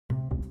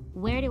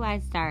Where do I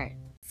start?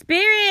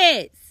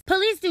 Spirits!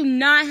 Police do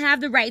not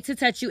have the right to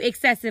touch you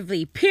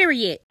excessively,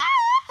 period.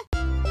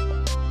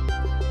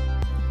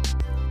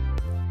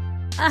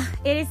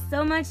 It is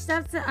so much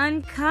stuff to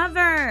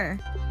uncover.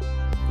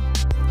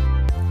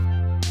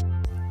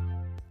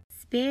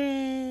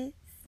 Spirits.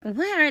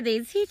 What are they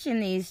teaching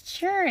these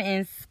children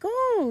in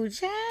school,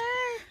 child?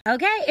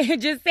 Okay,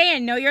 just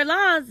saying, know your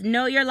laws.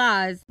 Know your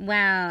laws.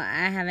 Well,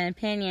 I have an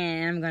opinion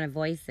and I'm going to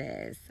voice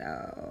it,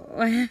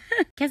 so...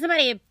 Can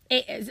somebody...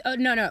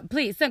 No,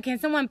 please. Can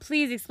someone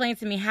please explain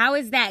to me, how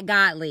is that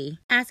godly?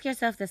 Ask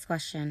yourself this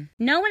question.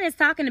 No one is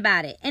talking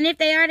about it. And if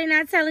they are, they're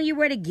not telling you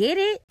where to get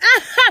it?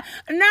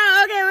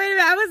 No, okay, wait a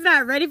minute. I was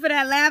not ready for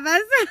that laugh.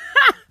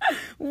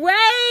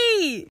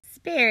 Wait!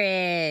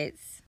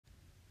 Spirits.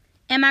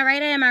 Am I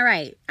right or am I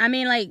right? I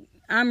mean, like,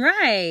 I'm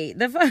right.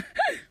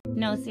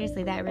 No,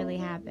 seriously, that really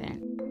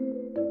happened.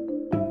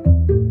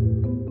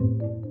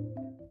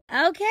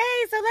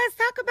 Okay, so let's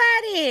talk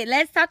about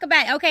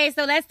it. Okay,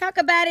 so let's talk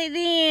about it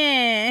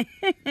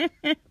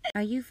then.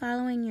 Are you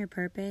following your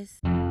purpose?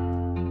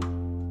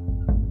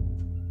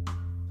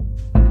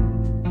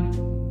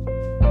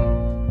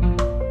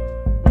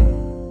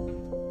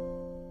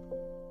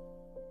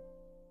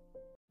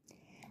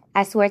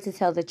 I swear to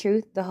tell the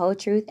truth, the whole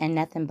truth, and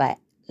nothing but.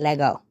 Let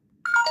go.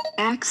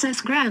 Access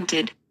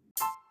granted.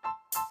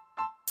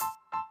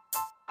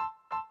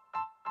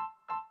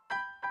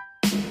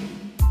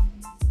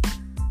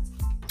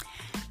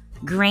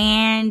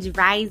 Grand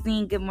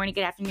rising, good morning,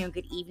 good afternoon,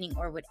 good evening,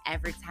 or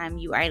whatever time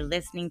you are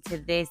listening to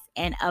this.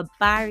 And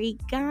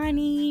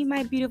Abarigani,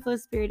 my beautiful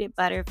spirited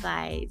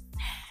butterflies.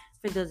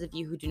 For those of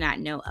you who do not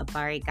know,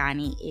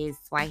 Abarigani is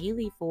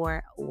Swahili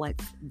for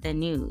what's the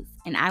news.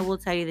 And I will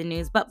tell you the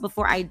news. But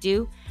before I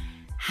do,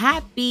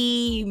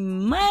 happy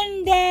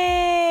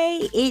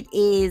Monday! It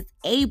is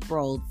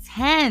April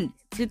 10th,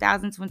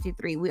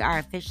 2023. We are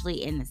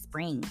officially in the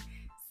spring,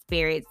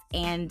 spirits.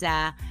 And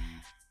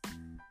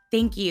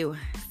thank you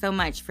so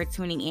much for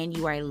tuning in.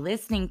 You are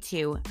listening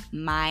to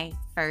my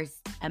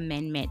First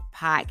Amendment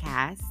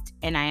podcast.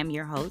 And I am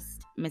your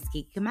host, Miss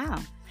Kiki Kamal.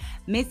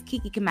 Miss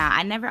Kiki Kamal.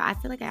 I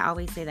feel like I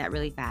always say that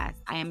really fast.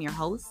 I am your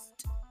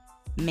host,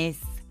 Miss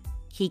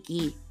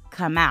Kiki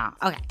Kamal.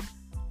 Okay.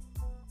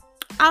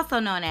 Also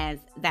known as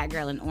That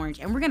Girl in Orange.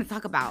 And we're going to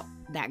talk about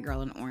That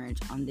Girl in Orange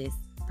on this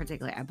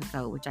particular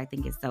episode, which I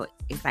think is so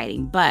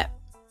exciting. But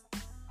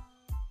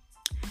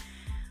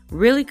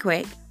really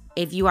quick,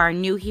 if you are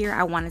new here,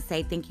 I want to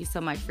say thank you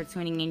so much for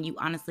tuning in. You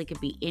honestly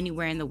could be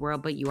anywhere in the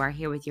world, but you are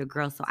here with your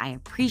girl, so I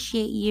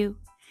appreciate you.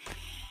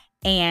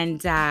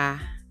 And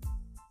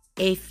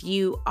if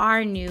you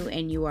are new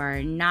and you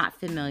are not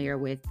familiar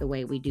with the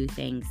way we do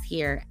things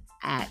here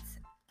at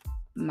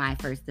my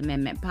First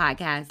Amendment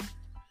podcast,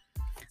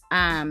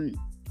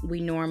 we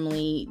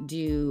normally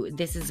do,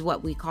 this is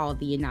what we call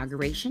the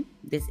inauguration.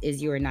 This is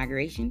your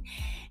inauguration.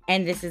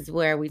 And this is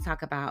where we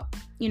talk about,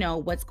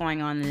 what's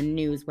going on in the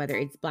news, whether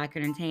it's Black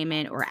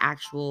entertainment or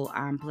actual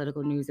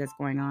political news that's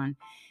going on.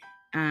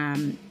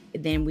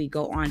 Then we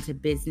go on to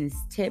business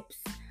tips,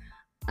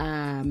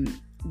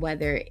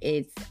 whether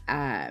it's,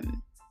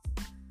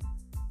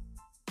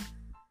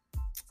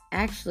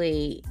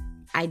 actually,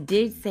 I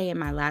did say in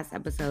my last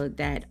episode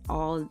that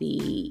all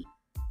the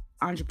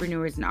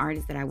entrepreneurs and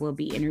artists that I will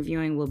be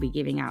interviewing will be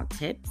giving out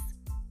tips.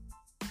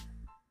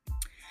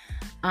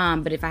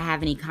 But if I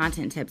have any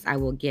content tips, I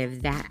will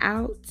give that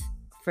out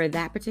for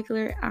that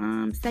particular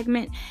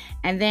segment.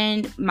 And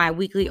then my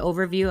weekly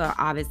overview of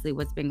obviously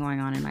what's been going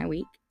on in my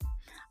week.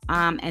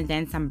 And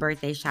then some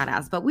birthday shout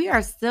outs. But we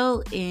are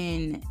still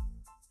in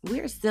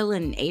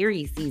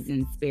Aries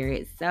season,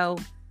 spirit. So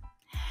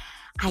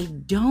I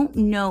don't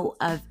know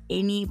of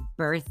any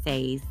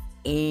birthdays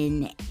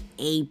in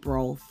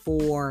April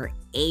for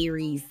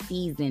Aries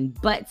season,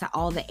 but to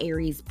all the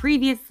Aries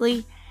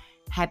previously,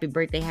 happy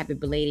birthday, happy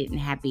belated, and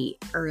happy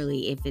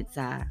early if it's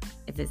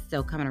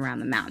still coming around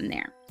the mountain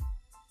there.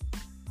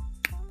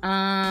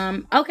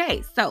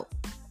 Okay, so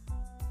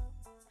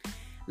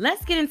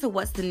let's get into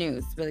what's the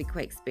news really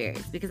quick,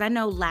 spirits, because I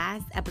know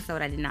last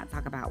episode I did not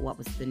talk about what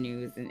was the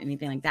news and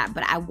anything like that,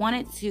 but I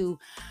wanted to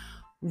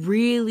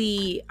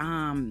really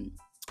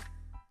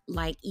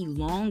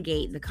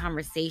elongate the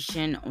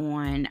conversation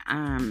on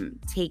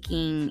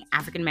taking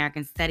African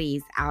American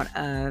studies out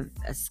of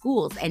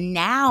schools. And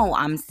now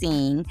I'm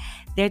seeing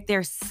that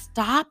they're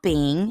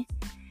stopping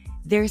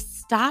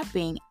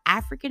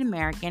African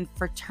American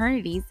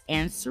fraternities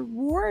and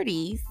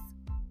sororities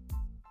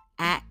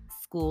at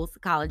schools,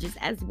 colleges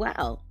as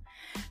well.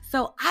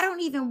 So I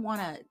don't even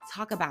want to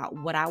talk about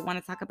what I want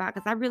to talk about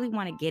because I really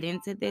want to get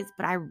into this,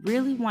 but I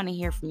really want to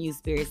hear from you,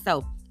 spirits.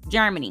 So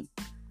Germany,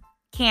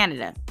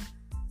 Canada,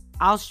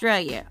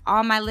 Australia,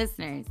 all my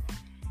listeners,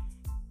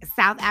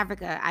 South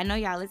Africa, I know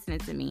y'all listening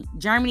to me.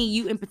 Germany,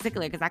 you in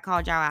particular, because I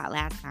called y'all out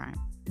last time.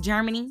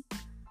 Germany,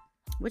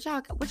 what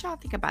y'all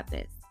think about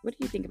this? What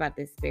do you think about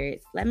this,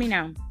 spirits? Let me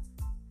know.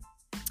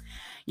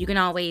 You can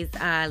always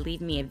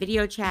leave me a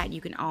video chat. You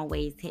can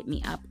always hit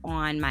me up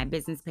on my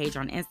business page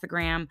on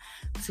Instagram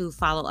to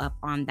follow up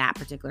on that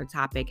particular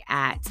topic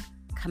at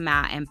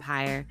Kamal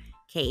Empire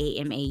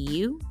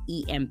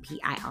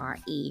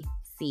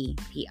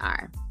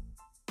KAMAUEMPIRECPR.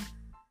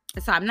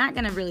 So I'm not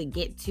going to really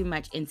get too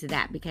much into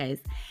that, because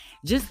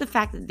just the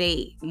fact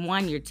that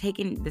you're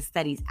taking the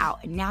studies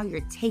out, and now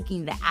you're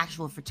taking the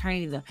actual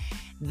fraternity,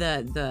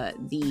 the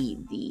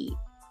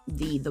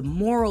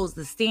morals,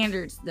 the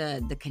standards,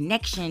 the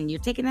connection, you're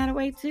taking that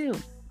away too.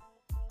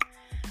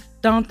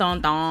 Dun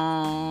dun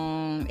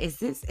dun. Is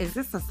this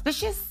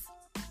suspicious?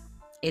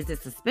 Is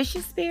it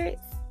suspicious,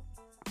 spirits?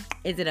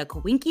 Is it a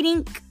coinky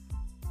dink?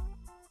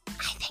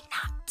 I think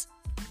not.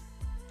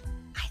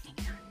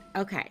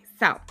 Okay,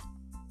 so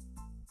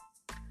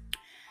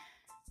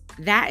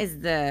that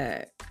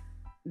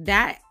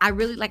I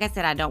really, like I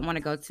said, I don't want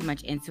to go too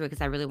much into it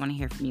because I really want to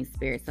hear from you,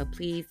 Spirit. So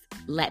please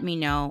let me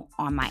know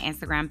on my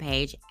Instagram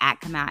page at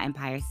Come Out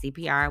Empire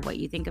CPR what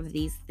you think of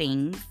these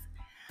things,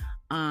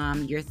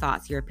 your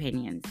thoughts, your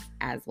opinions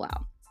as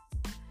well.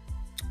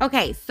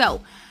 Okay, so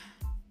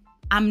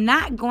I'm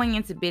not going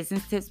into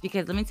business tips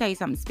because let me tell you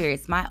something,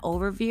 Spirits. My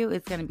overview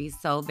is going to be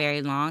so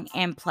very long,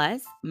 and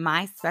plus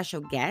my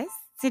special guest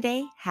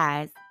today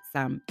has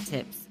some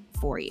tips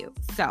for you.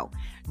 So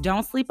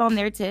don't sleep on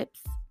their tips.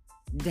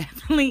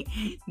 Definitely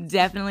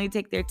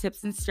take their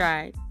tips in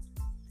stride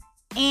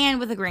and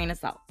with a grain of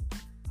salt.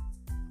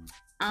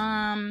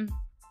 I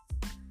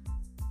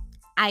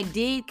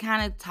did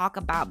kind of talk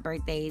about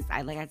birthdays.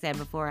 Like I said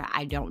before,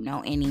 I don't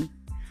know any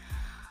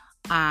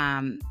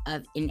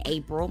in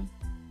April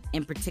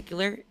in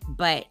particular,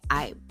 but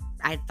I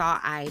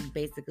thought I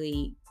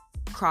basically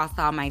crossed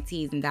all my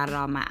T's and dotted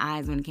all my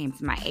I's when it came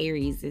to my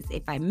Aries.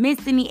 If I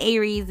missed any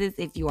Aries,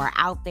 if you are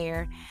out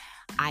there,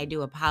 I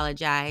do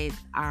apologize.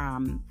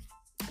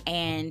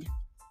 And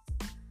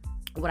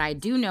what I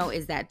do know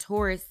is that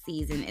Taurus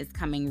season is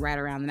coming right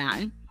around the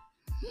mountain.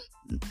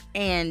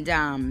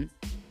 And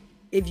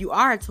if you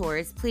are a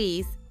Taurus,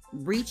 please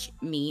reach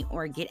me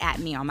or get at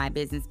me on my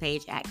business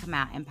page at Come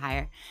Out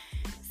Empire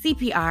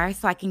CPR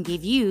so I can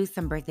give you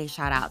some birthday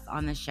shout outs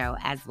on the show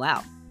as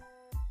well.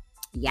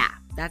 Yeah,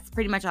 that's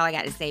pretty much all I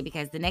got to say,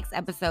 because the next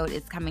episode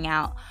is coming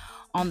out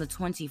on the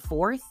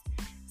 24th.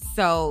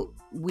 So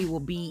we will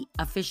be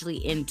officially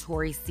in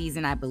Taurus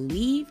season, I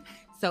believe.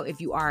 So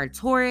if you are a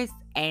Taurus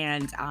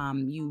and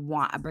you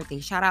want a birthday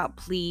shout out,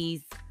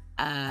 please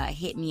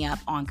hit me up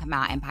on Come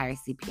Out Empire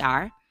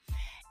CPR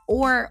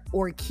or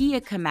Kia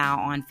Kamau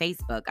on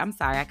Facebook. I'm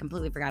sorry, I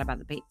completely forgot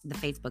about the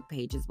Facebook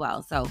page as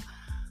well. So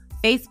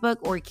Facebook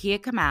or Kia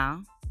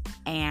Kamau,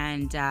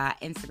 and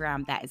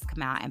Instagram, that is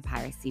Come Out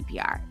Empire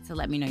CPR. So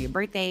let me know your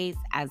birthdays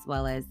as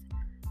well as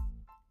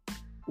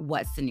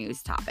what's the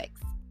news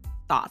topics,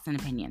 thoughts, and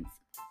opinions.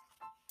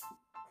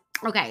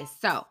 Okay,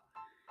 so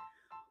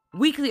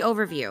weekly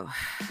overview.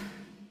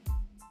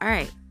 All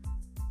right.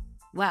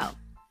 Well,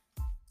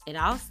 it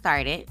all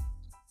started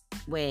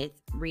with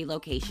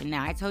relocation.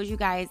 Now, I told you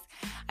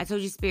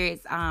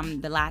Spirits,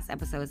 the last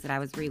episodes that I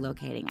was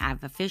relocating.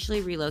 I've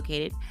officially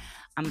relocated.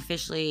 I'm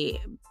officially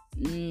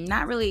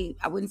not really,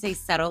 I wouldn't say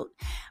settled,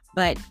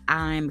 but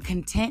I'm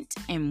content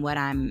in where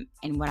I'm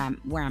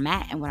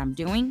at and what I'm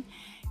doing.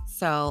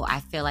 So I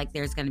feel like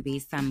there's going to be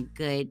some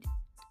good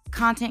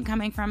content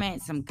coming from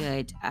it, some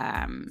good,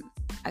 a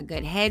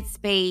good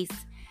headspace,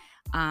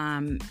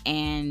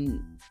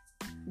 and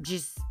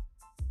just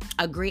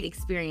a great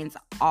experience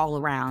all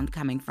around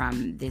coming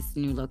from this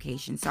new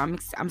location. So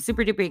I'm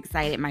super duper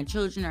excited. My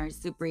children are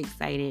super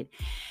excited,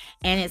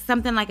 and it's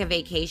something like a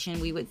vacation,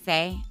 we would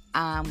say.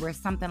 We're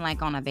something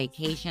like on a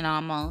vacation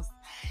almost.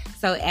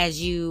 So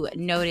as you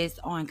notice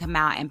on Come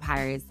Out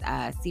Empire's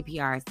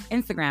CPR's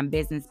Instagram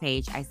business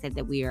page, I said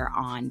that we are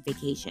on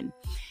vacation.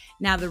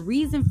 Now, the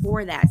reason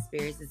for that,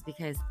 Spirits, is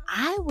because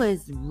I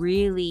was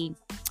really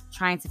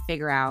trying to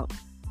figure out,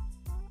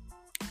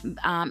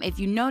 if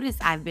you notice,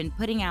 I've been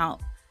putting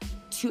out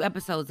 2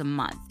 episodes a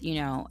month,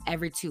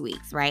 every 2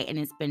 weeks, right? And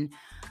it's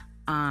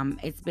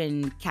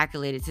been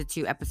calculated to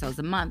 2 episodes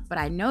a month. But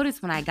I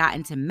noticed when I got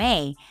into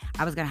May,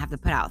 I was going to have to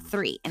put out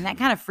 3. And that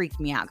kind of freaked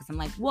me out because I'm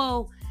like,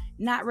 whoa,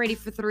 not ready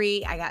for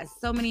 3. I got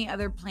so many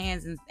other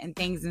plans and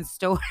things in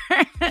store.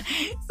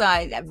 So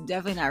I'm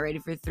definitely not ready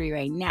for 3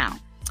 right now.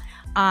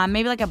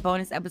 Maybe like a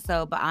bonus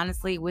episode, but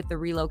honestly, with the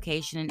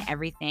relocation and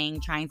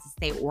everything, trying to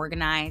stay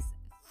organized,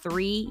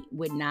 3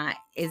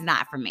 is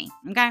not for me.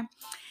 Okay.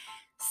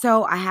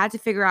 So I had to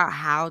figure out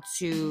how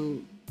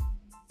to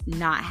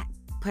not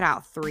put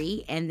out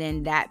 3, and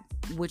then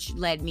which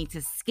led me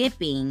to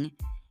skipping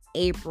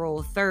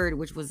April 3rd,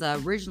 which was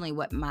originally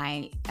what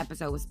my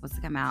episode was supposed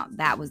to come out.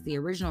 That was the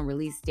original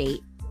release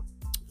date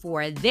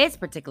for this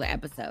particular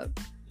episode.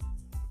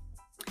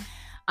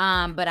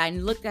 But I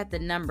looked at the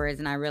numbers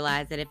and I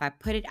realized that if I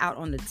put it out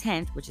on the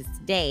 10th, which is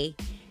today,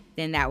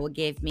 then that will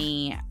give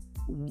me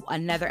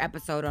another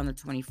episode on the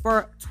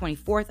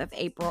 24th of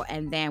April,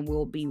 and then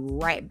we'll be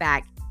right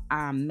back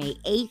May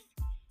 8th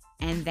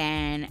and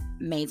then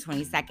May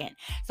 22nd.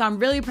 So I'm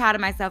really proud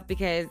of myself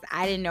because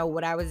I didn't know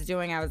what I was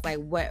doing. I was like,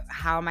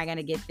 how am I going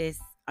to get this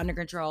under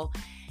control?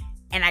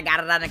 And I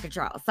got it under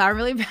control. So I'm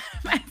really proud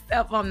of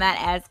myself on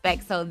that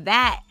aspect. So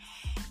that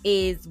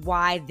is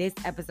why this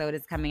episode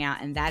is coming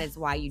out, and that is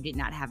why you did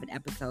not have an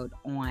episode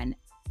on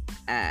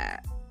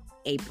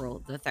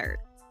April the 3rd.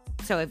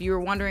 So if you were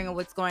wondering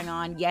what's going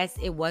on, yes,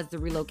 it was the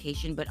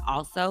relocation, but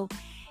also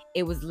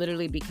it was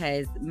literally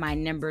because my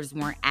numbers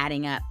weren't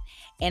adding up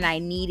and I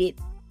needed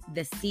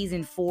the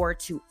season 4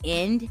 to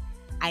end.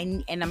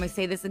 And I'm going to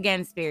say this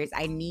again, spirits,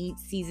 I need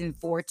season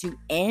 4 to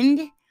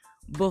end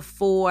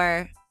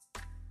before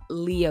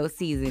Leo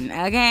season.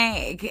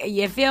 Okay.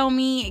 You feel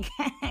me?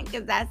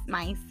 Because that's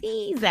my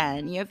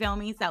season. You feel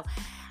me? So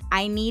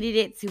I needed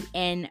it to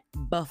end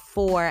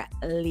before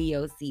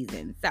Leo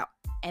season. So,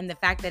 and the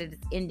fact that it is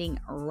ending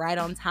right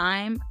on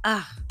time,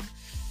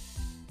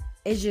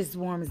 it just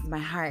warms my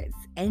heart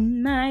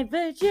and my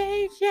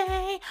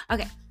vajayjay.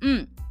 Okay.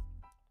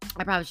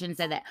 I probably shouldn't have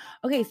said that.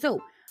 Okay,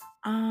 so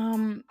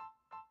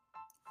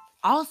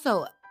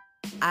also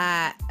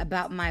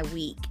about my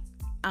week.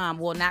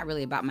 Well, not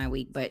really about my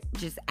week, but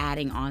just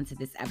adding on to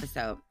this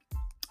episode.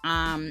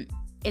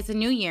 It's a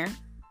new year.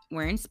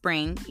 We're in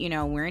spring,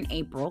 we're in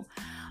April.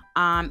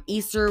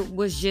 Easter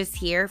was just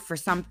here. For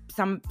some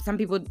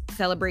people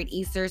celebrate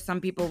Easter. Some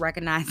people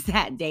recognize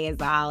that day as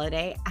a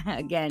holiday.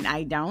 Again,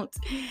 I don't.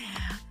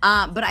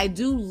 But I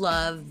do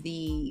love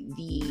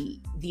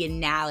the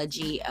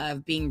analogy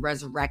of being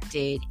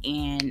resurrected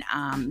and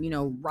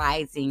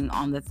rising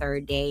on the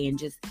third day, and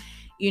just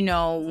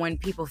when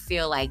people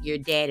feel like you're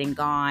dead and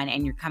gone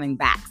and you're coming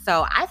back.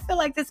 So I feel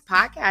like this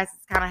podcast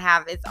is kind of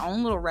have its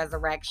own little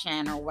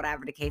resurrection, or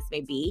whatever the case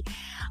may be,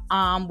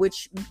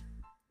 which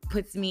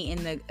puts me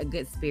in a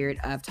good spirit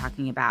of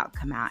talking about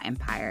Kamau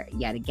Empire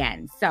yet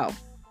again. So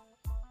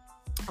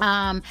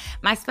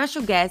my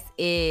special guest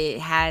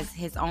has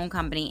his own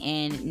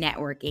company in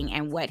networking,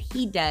 and what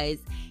he does,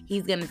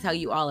 he's going to tell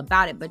you all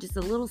about it, but just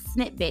a little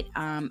snippet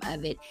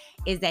of it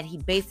is that he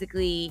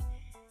basically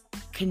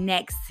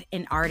connects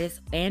an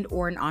artist and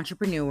or an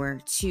entrepreneur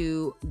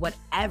to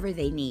whatever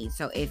they need.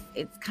 So if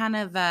it's kind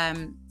of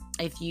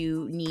if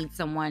you need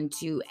someone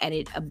to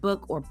edit a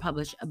book or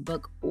publish a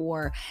book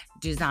or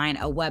design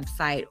a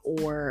website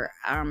or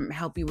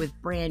help you with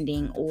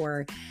branding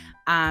or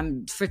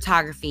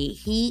photography,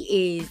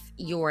 he is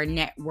your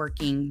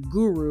networking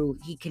guru.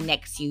 He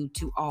connects you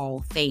to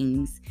all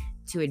things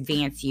to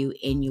advance you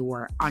in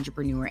your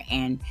entrepreneur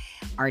and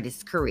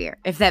artist career,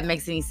 if that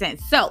makes any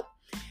sense. So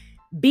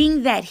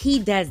being that he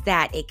does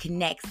that, it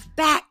connects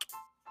back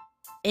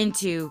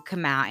into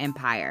Kamau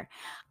Empire.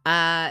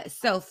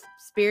 So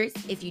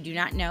spirits, if you do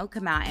not know,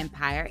 Kamau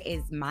Empire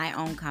is my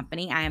own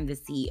company. I am the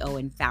CEO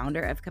and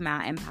founder of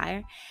Kamau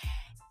Empire,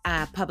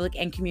 public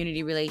and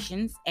community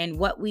relations. And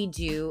what we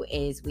do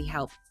is we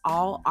help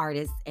all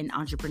artists and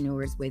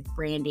entrepreneurs with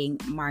branding,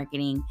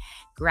 marketing,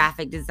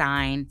 graphic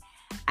design,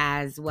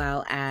 as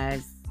well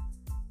as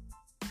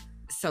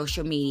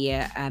social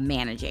media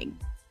managing.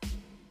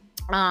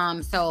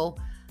 So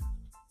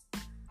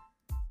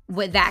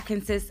what that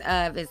consists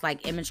of is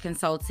like image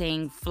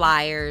consulting,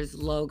 flyers,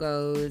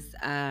 logos,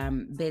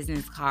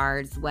 business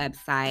cards,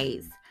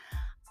 websites,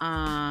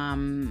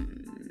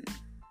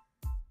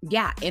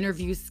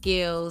 interview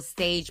skills,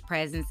 stage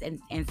presence,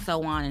 and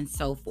so on and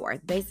so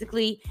forth.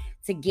 Basically,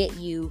 to get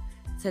you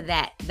to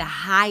the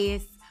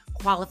highest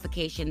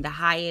qualification, the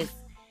highest,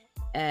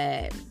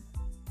 I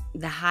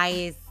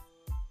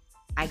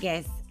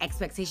guess,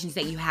 expectations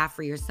that you have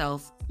for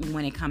yourself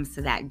when it comes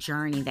to that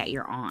journey that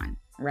you're on,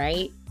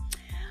 right?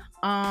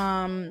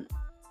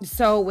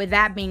 So with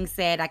that being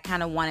said, I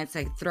kind of wanted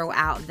to throw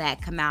out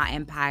that Kamau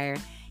Empire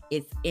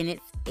is in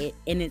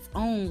its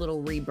own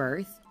little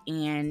rebirth,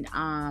 and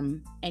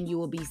you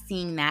will be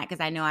seeing that,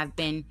 because I know I've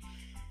been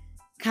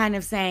kind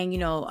of saying,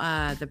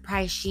 the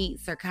price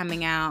sheets are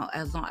coming out,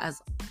 as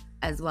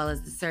well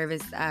as the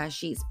service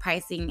sheets,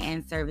 pricing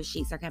and service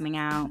sheets are coming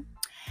out.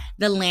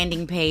 The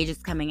landing page is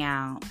coming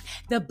out.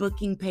 The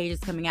booking page is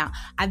coming out.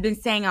 I've been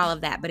saying all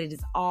of that, but it is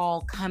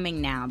all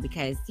coming now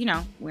because,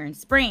 we're in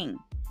spring.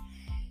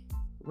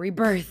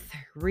 Rebirth,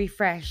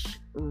 refresh,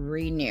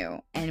 renew.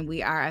 And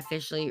we are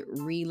officially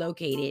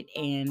relocated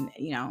and,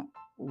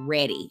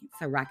 ready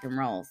to rock and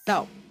roll.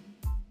 So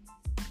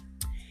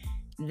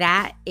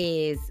that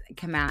is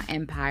Kamau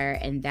Empire,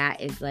 and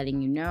that is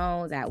letting you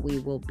know that we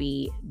will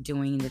be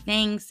doing the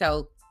thing.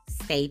 So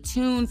stay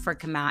tuned for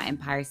Kamau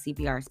Empire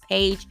CPR's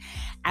page,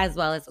 as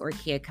well as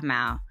Orkia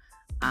Kamau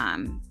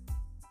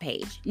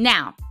page.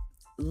 Now,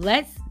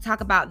 let's talk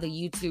about the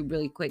YouTube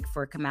really quick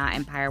for Kamau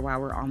Empire while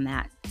we're on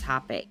that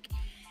topic.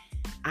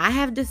 I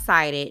have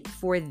decided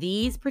for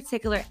these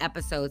particular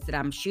episodes that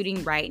I'm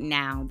shooting right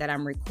now, that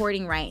I'm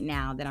recording right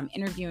now, that I'm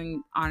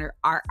interviewing our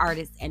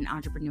artists and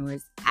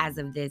entrepreneurs as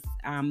of this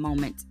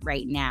moment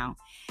right now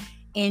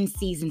in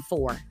season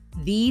 4.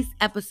 These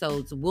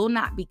episodes will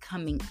not be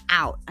coming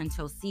out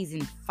until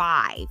season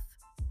 5,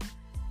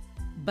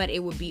 but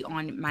it will be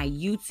on my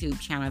YouTube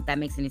channel, if that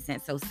makes any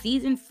sense. So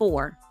season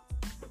 4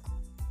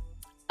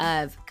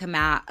 of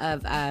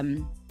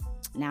Kamau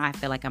now I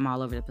feel like I'm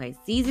all over the place.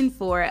 Season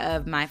 4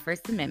 of my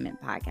First Amendment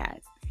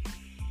podcast.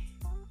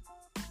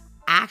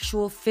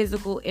 Actual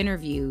physical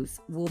interviews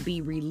will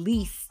be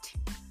released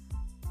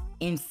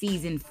in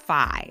season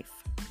 5.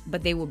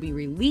 but they will be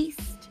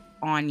released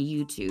on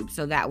YouTube.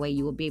 So that way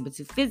you will be able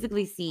to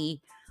physically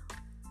see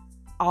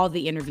all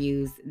the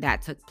interviews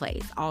that took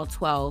place, all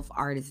 12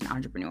 artists and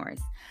entrepreneurs.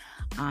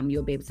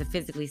 You'll be able to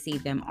physically see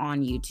them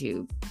on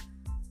YouTube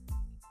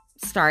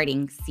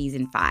starting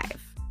season 5.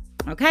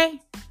 Okay?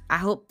 I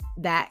hope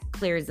that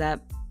clears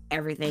up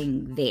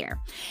everything there.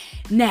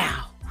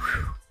 Now,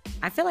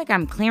 I feel like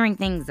I'm clearing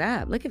things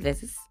up. Look at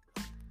this.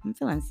 I'm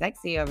feeling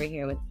sexy over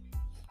here with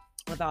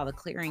all the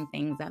clearing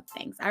things up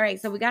things. All right,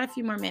 so we got a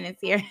few more minutes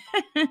here.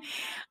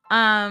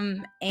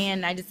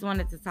 And I just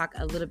wanted to talk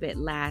a little bit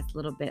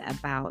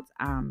about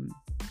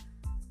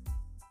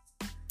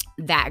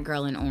That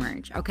Girl in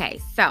Orange.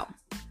 Okay, so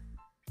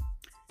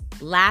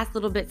last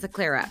little bit to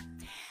clear up.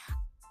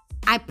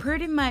 I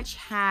pretty much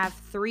have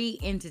 3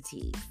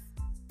 entities,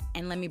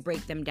 and let me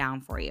break them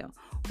down for you.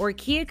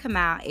 Orkia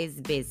Kamau is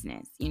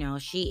business. You know,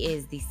 she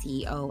is the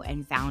CEO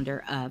and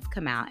founder of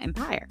Kamau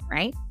Empire,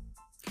 right?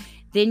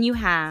 Then you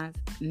have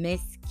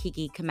Miss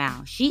Kiki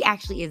Kamau. She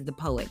actually is the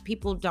poet.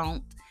 People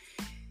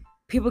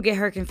get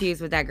her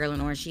confused with That Girl in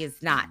Orange. She is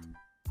not.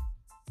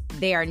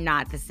 They are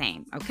not the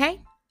same,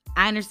 okay?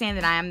 I understand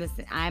that I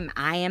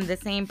am the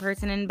same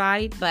person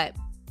embodied, but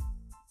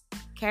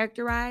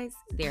characterized,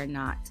 they're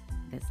not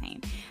the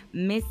same.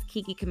 Miss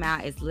Kiki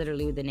Kamau is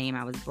literally the name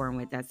I was born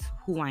with. That's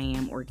who I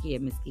am. Orkia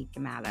Miss Kiki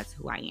Kamau, that's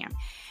who I am.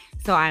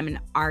 So I'm an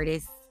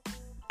artist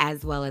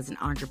as well as an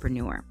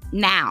entrepreneur.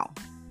 Now,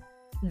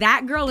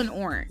 That Girl in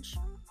Orange.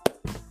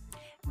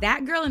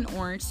 That Girl in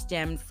Orange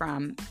stemmed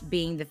from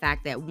being the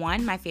fact that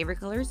 1, my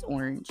favorite color is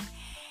orange,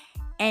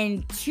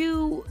 and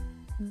 2,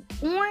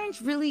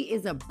 orange really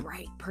is a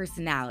bright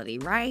personality,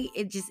 right?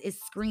 It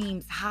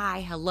screams,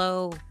 hi,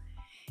 hello,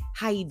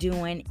 how you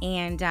doing?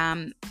 And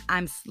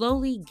I'm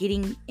slowly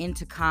getting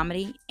into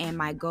comedy, and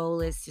my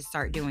goal is to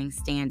start doing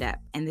stand-up.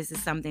 And this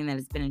is something that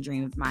has been a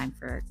dream of mine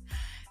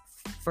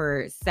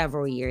for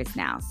several years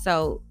now.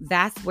 So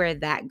that's where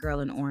That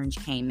Girl in Orange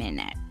came in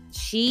at.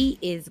 She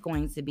is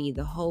going to be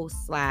the host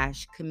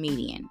 /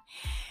 comedian.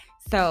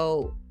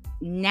 So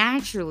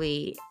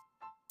naturally,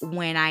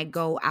 when I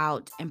go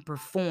out and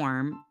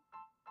perform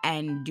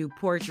and do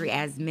poetry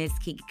as Miss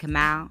Kiki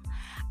Kamau,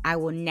 I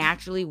will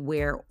naturally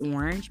wear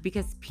orange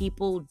because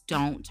people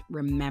don't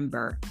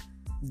remember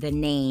the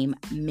name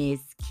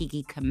Miss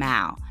Kiki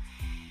Kamau.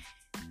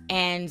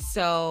 And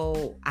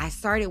so I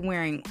started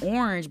wearing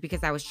orange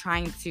because I was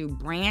trying to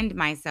brand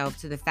myself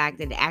to the fact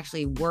that it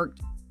actually worked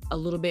a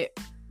little bit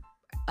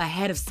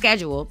ahead of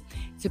schedule.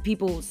 So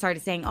people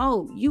started saying,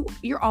 oh,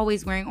 you're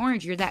always wearing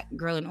orange. You're That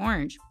Girl in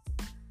Orange.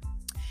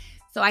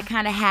 So I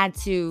kind of had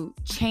to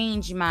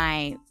change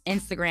my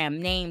Instagram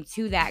name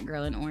to That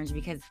Girl in Orange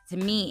because to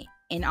me,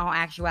 in all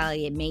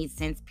actuality, it made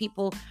sense.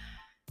 People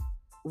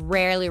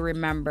rarely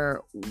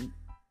remember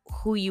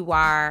who you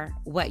are,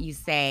 what you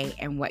say,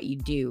 and what you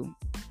do.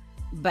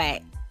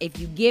 But if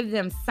you give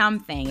them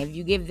something, if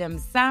you give them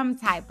some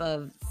type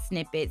of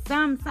snippet,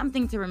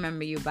 something to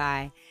remember you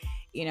by,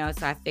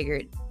 so I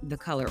figured the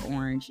color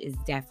orange is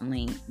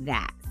definitely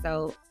that.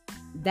 So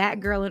That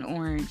Girl in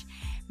Orange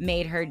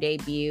made her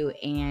debut,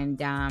 and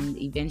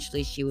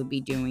eventually she would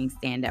be doing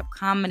stand-up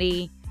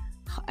comedy.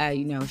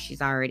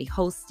 She's already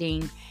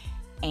hosting,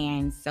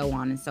 and so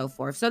on and so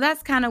forth. So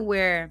that's kind of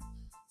where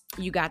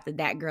you got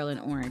That Girl in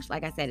Orange.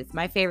 Like I said, it's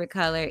my favorite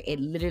color. It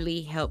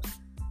literally helps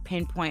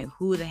pinpoint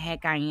who the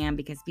heck I am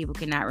because people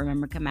cannot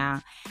remember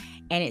Kamau,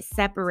 and it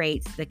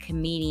separates the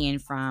comedian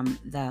from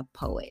the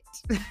poet.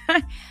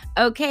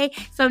 Okay,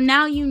 so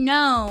now you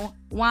know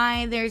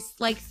why there's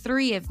like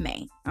 3 of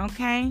me.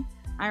 Okay,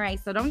 all right,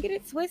 so don't get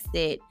it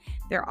twisted.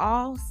 They're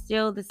all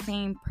still the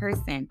same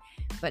person,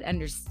 but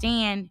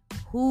understand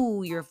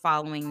who you're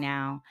following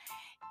now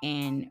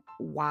and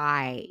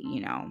why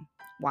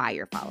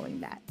you're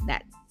following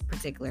that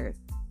particular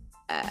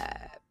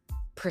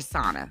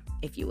persona,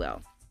 if you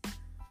will.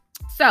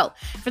 So,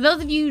 for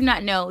those of you who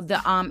not know, the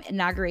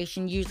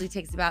inauguration usually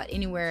takes about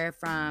anywhere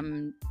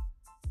from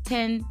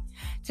 10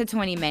 to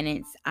 20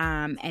 minutes,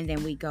 and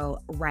then we go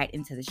right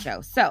into the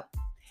show. So,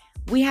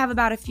 we have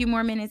about a few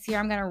more minutes here.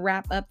 I'm going to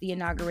wrap up the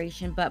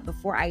inauguration, but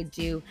before I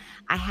do,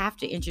 I have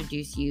to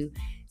introduce you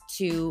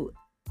to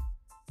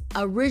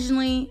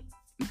originally,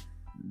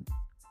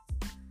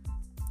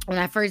 when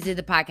I first did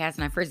the podcast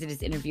and I first did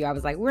this interview, I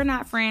was like, we're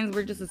not friends,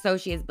 we're just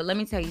associates. But let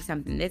me tell you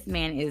something. This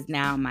man is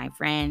now my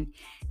friend.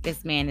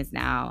 This man is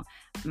now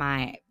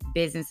my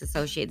business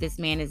associate. This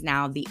man is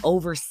now the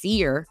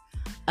overseer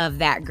of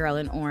That Girl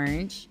in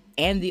Orange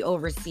and the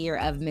overseer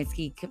of Miss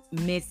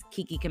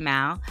Kiki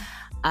Kamau.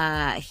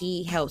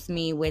 He helps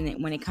me when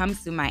it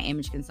comes to my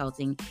image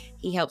consulting.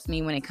 He helps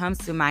me when it comes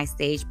to my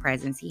stage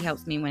presence. He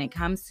helps me when it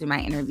comes to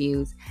my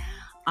interviews.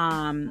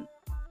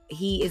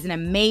 He is an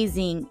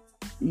amazing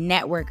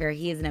networker.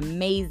 He is an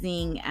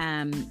amazing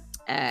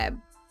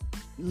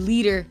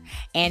leader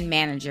and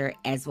manager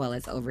as well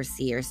as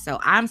overseer. So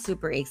I'm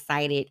super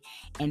excited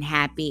and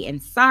happy.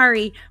 And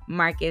sorry,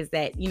 Marcus,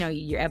 that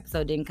your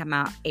episode didn't come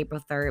out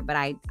April 3rd, but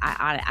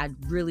I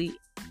really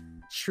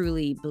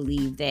truly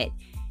believe that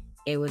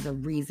it was a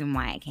reason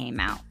why it came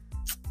out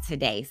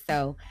today.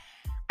 So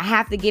I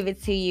have to give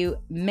it to you,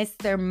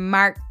 Mr.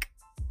 Marcus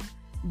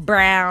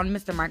Brown.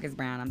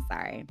 I'm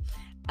sorry.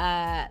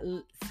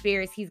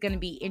 Spirits, he's going to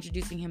be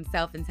introducing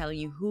himself and telling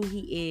you who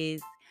he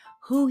is,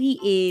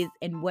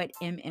 and what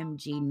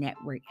MMG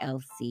Network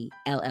LLC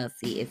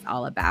is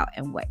all about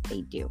and what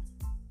they do.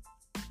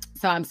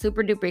 So I'm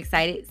super duper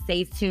excited.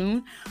 Stay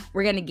tuned.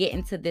 We're going to get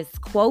into this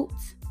quote.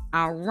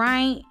 All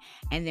right.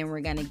 And then we're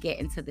going to get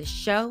into the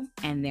show.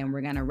 And then we're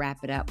going to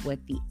wrap it up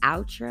with the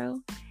outro.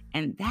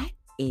 And that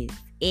is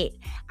it.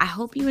 I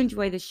hope you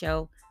enjoy the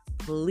show.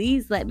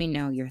 Please let me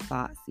know your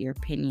thoughts, your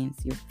opinions,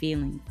 your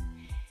feelings,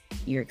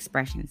 your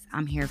expressions.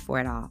 I'm here for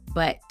it all.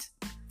 But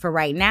for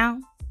right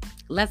now,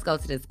 let's go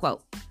to this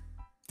quote.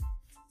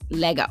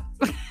 Let go.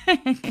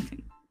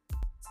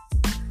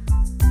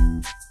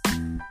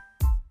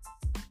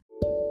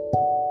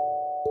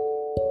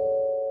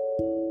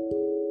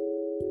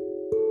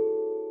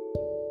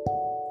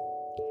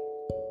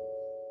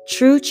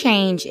 True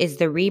Change is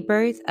the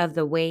Rebirth of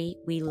the Way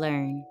We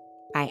Learn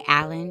by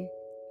Alan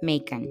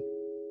Macon.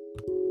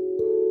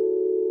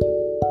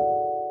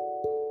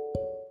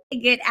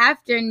 Good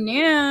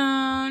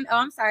afternoon. Oh,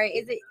 I'm sorry.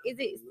 Is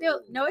it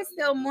still? No, it's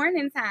still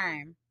morning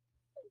time.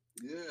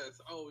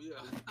 Yes. Oh, yeah.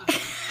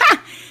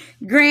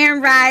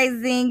 Grand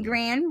Rising.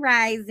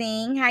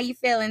 How you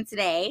feeling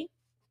today?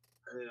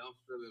 Hey, I'm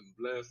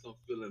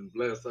feeling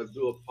blessed. I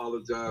do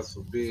apologize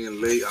for being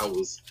late.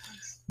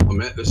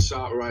 I'm at the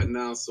shop right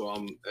now, so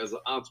as an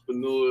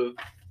entrepreneur,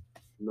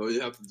 you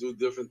have to do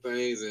different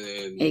things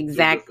and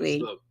Exactly.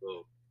 do different stuff.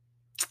 So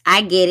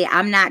I get it.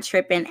 I'm not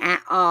tripping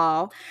at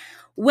all.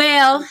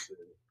 Well,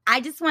 I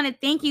just want to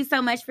thank you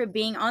so much for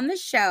being on the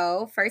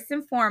show, first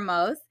and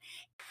foremost.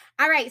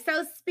 All right,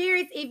 so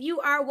spirits, if you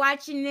are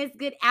watching this,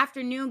 good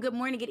afternoon, good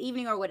morning, good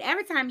evening, or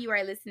whatever time you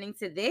are listening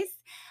to this,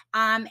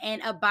 and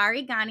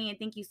Abari Ghani, and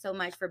thank you so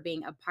much for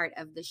being a part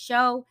of the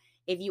show.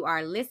 If you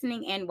are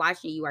listening and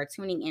watching, you are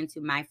tuning into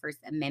My First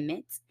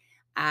Amendment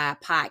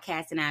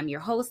podcast, and I'm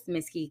your host,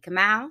 Miss Key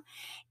Kamal,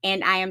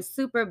 and I am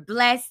super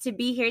blessed to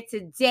be here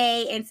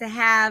today and to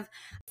have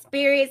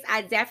spirits.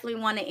 I definitely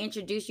want to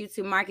introduce you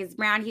to Marcus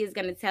Brown. He is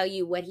going to tell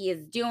you what he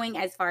is doing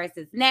as far as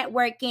his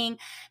networking,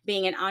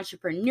 being an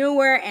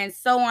entrepreneur, and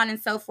so on and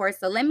so forth.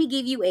 So let me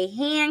give you a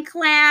hand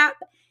clap.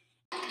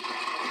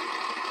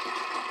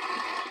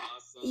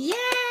 awesome.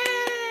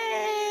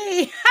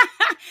 Yay!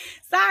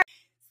 Sorry.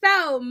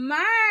 So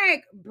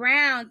Mark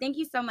Brown, thank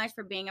you so much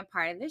for being a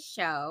part of the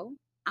show.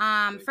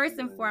 First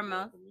and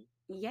foremost,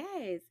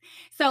 yes.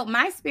 So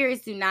my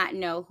spirits do not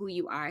know who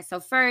you are. So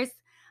first,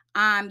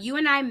 you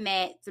and I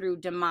met through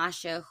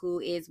Damasha, who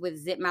is with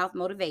Zip Mouth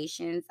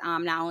Motivations.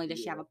 Not only does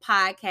she have a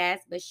podcast,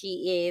 but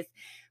she is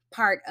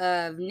part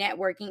of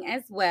networking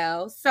as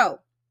well. So,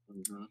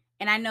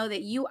 and I know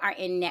that you are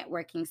in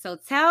networking. So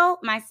tell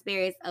my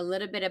spirits a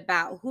little bit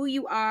about who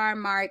you are,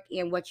 Mark,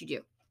 and what you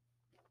do.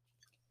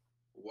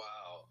 Wow.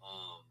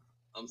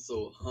 I'm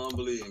so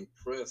humbly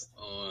impressed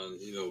on,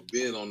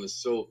 being on the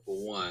show for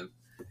one.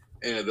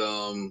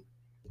 And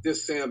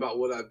just saying about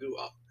what I do.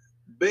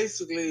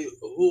 Basically,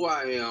 who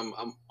I am,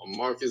 I'm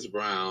Marcus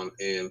Brown,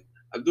 and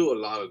I do a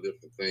lot of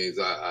different things.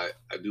 I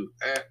do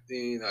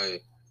acting.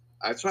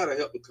 I try to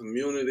help the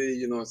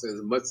community, as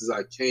much as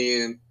I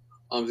can.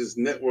 Just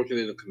networking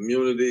in the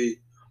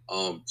community,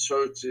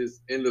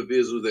 churches,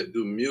 individuals that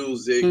do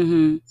music,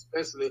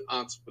 especially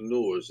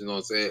entrepreneurs,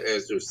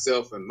 as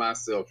yourself and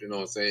myself,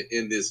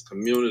 in this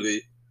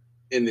community,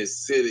 in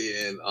this city,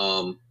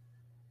 and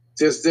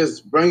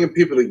just bringing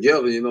people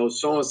together,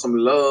 showing some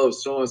love,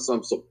 showing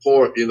some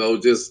support,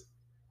 just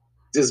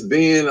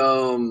being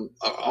an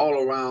all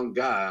around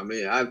guy. I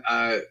mean,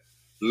 I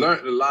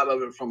learned a lot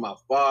of it from my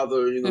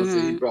father.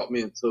 So he brought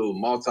me into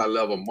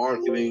multi-level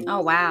marketing. Oh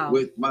wow!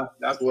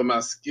 That's where my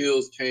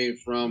skills came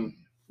from.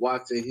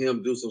 Watching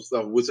him do some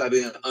stuff which I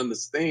didn't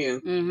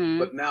understand,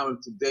 but now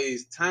in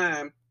today's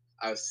time,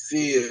 I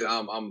see it.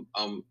 I'm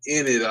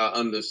in it. I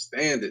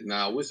understand it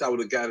now. I wish I would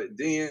have got it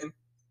then,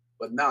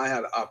 but now I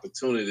had an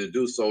opportunity to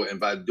do so. And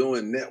by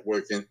doing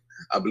networking,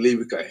 I believe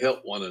we could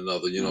help one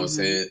another, what I'm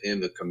saying,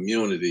 in the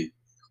community.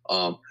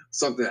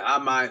 Something I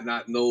might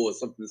not know or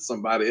something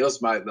somebody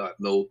else might not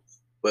know,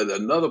 but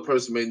another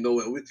person may know,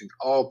 and we can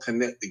all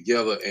connect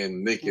together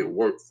and make it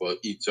work for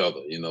each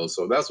other,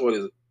 So that's what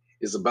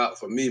it's about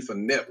for me, for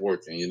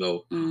networking,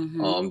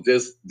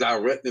 just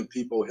directing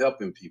people,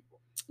 helping people.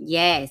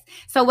 Yes.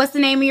 So what's the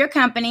name of your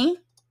company?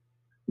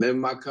 The name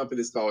of my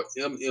company is called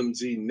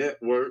MMG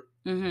Network.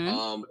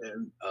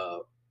 And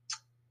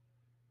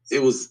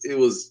it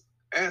was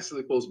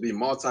actually supposed to be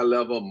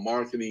multi-level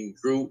marketing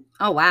group.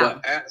 Oh wow!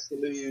 But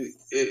actually,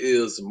 it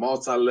is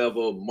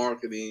multi-level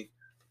marketing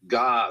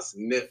God's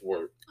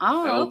network.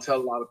 Oh, I don't tell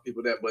a lot of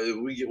people that, but if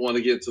we want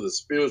to get into the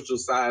spiritual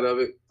side of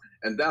it,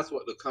 and that's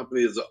what the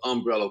company is an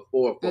umbrella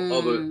for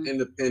other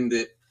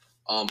independent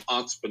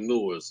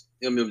entrepreneurs.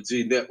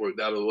 MMG Network,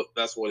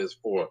 that's what it's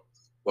for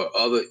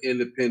other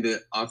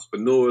independent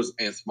entrepreneurs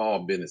and small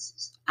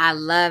businesses. I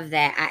love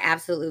that. I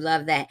absolutely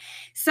love that.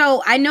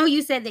 So I know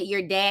you said that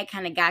your dad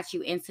kind of got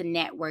you into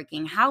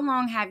networking. How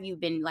long have you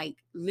been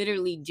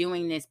literally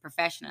doing this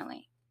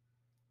professionally?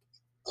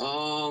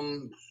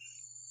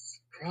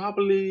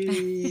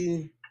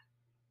 Probably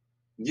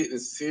getting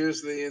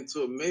seriously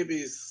into it,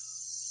 maybe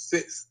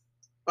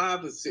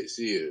 5 to 6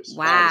 years.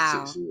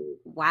 5 to 6 Wow. years.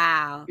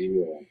 Wow.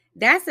 Yeah.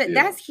 That's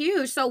Yeah.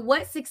 huge. So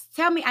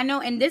tell me, I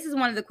know, and this is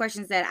one of the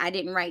questions that I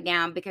didn't write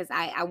down because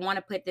I want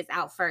to put this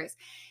out first.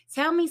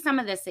 Tell me some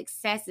of the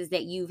successes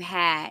that you've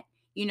had,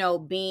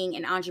 being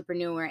an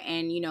entrepreneur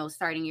and,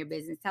 starting your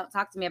business.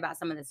 Talk to me about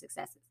some of the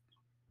successes.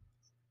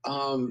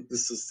 The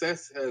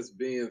success has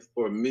been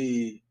for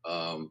me,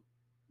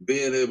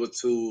 being able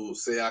to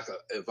say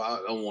if I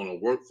don't want to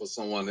work for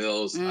someone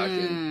else, I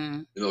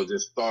can,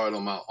 just start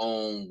on my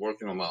own,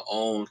 working on my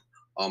own.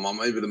 I'm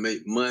able to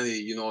make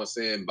money,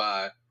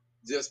 by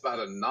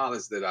the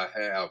knowledge that I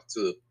have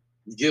to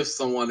give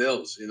someone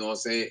else, and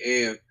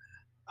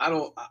I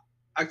don't,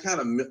 I kind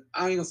of,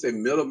 I ain't gonna say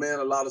middleman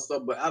a lot of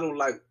stuff, but I don't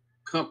like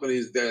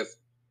companies that's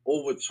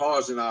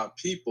overcharging our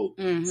people.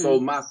 So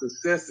my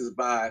success is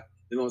by,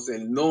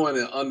 knowing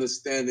and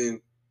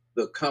understanding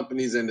the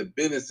companies and the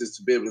businesses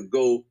to be able to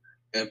go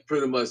and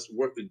pretty much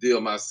work the deal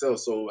myself.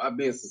 So I've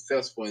been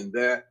successful in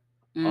that.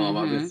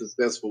 I've been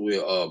successful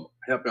with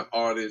helping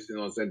artists,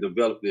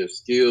 develop their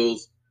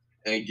skills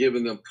and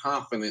giving them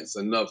confidence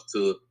enough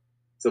to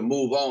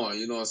move on,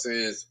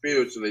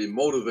 spiritually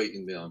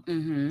motivating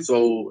them.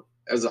 So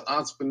as an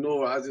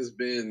entrepreneur, I've just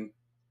been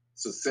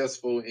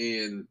successful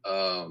in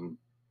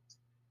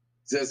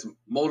just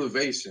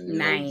motivation,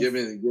 Nice.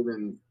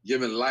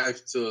 giving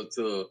life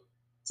to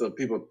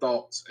people's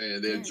thoughts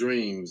and their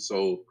dreams.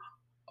 So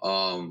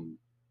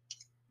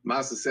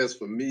my success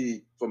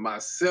for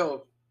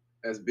myself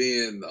has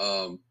been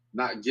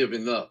not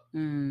giving up.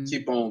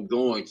 Keep on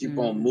going, keep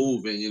on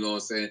moving,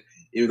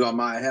 even though I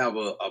might have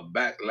a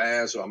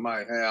backlash or I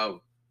might have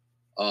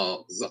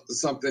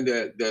something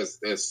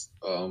that's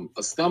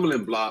a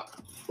stumbling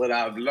block, but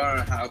I've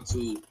learned how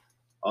to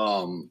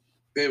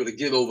be able to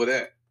get over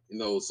that,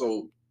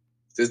 so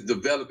just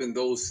developing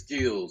those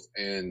skills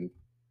and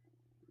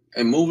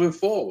moving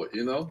forward,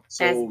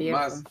 so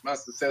my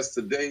success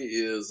today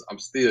is I'm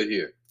still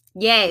here.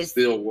 Yes. I'm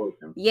still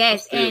working.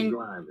 Yes. I'm still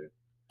grinding.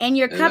 And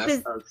your cup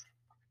is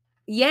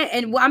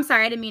and I'm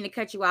sorry, I didn't mean to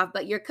cut you off,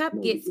 but your cup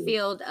gets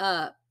filled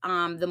up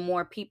the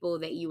more people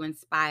that you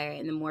inspire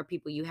and the more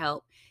people you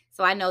help.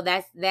 So I know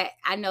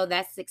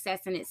that's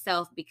success in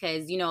itself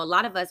because, a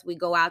lot of us, we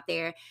go out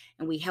there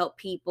and we help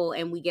people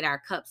and we get our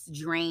cups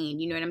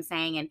drained, you know what I'm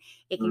saying? And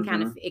it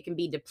can it can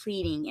be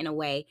depleting in a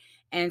way.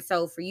 And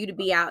so for you to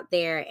be out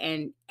there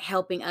and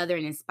helping and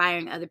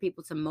inspiring other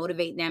people to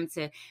motivate them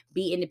to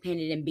be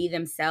independent and be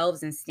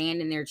themselves and stand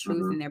in their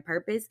truth and their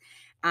purpose,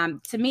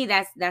 to me,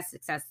 that's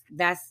success.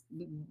 That's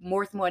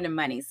worth more than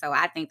money. So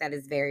I think that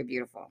is very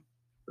beautiful.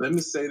 Let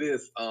me say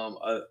this.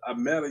 I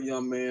met a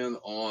young man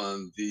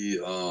on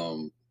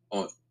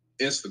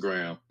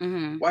Instagram,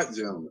 white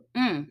gentleman.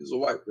 He's a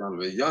white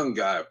gentleman, a young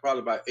guy,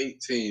 probably about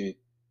 18.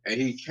 And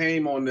he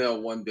came on there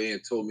one day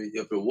and told me,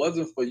 if it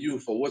wasn't for you,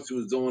 for what you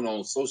was doing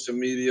on social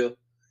media,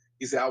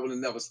 he said, I would have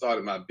never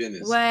started my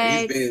business. What?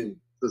 And he's been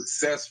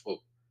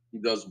successful. He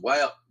does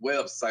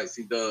websites.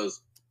 He does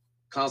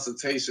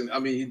consultation. I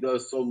mean, he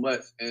does so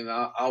much. And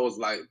I was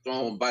like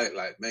thrown back,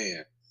 like,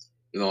 man,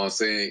 you know what I'm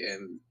saying?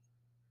 And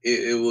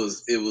it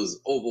was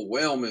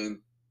overwhelming,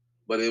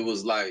 but it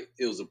was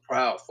a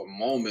proudful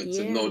moment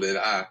to know that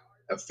I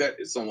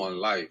affected someone's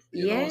life,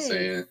 you know what I'm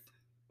saying,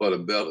 for the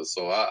better.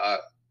 So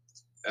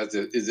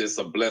it's just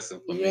a blessing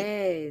for me.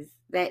 Yes,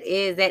 that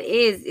is.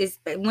 It's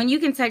when you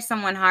can touch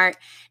someone's heart,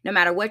 no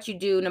matter what you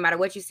do, no matter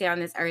what you say on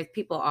this earth,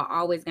 people are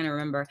always going to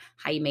remember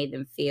how you made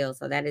them feel.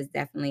 So that is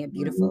definitely a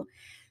beautiful.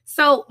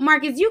 So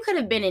Marcus, you could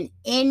have been in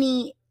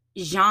any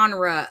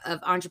genre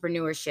of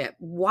entrepreneurship.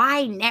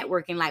 Why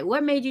networking? Like,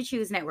 what made you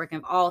choose networking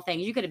of all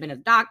things? You could have been a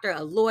doctor,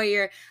 a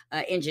lawyer,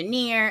 an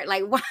engineer.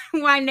 Like,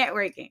 why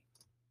networking?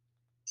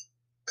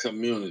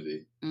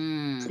 Community.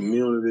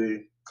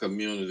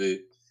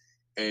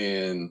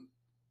 And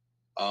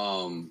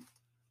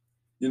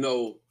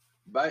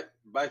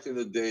back in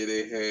the day,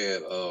 they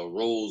had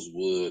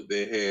Rosewood,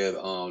 they had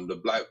the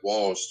Black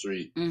Wall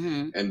Street,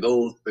 and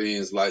those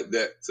things like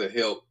that to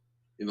help,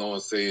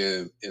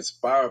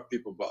 inspire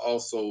people, but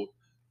also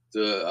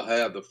to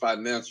have the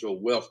financial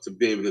wealth to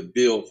be able to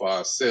build for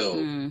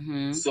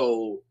ourselves.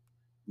 So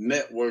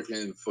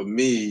networking for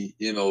me,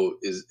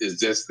 is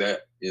just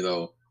that,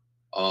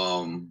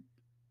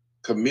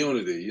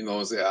 community,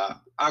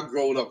 I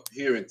grew up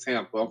here in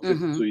Tampa. I'm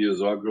 52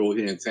 years old. I grew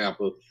here in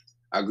Tampa.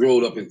 I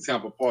grew up in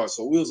Tampa Park.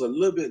 So we was a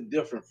little bit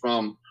different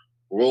from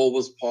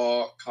Rovers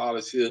Park,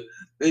 College Hill.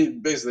 They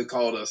basically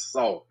called us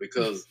soft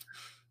because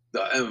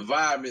the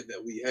environment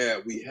that we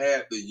had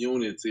the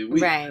unity.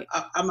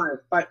 I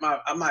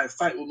might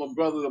fight with my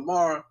brother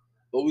tomorrow,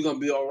 but we're gonna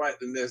be all right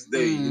the next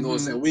day. You know what I'm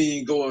saying? We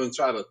ain't go and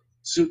try to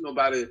shoot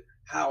nobody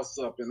house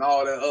up and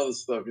all that other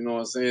stuff, you know what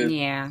I'm saying?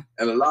 Yeah.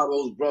 And a lot of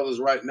those brothers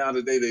right now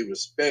today, they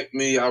respect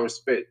me, I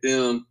respect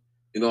them,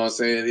 you know what I'm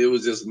saying? It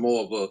was just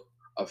more of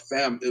a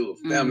family, it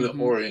was family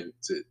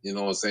oriented, you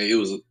know what I'm saying? It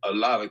was a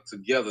lot of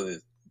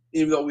togetherness.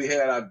 Even though we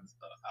had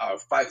our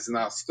fights and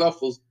our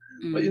scuffles,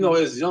 But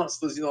as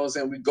youngsters, you know what I'm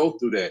saying, we go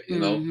through that,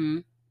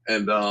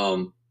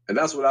 and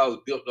that's what I was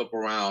built up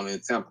around in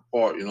Tampa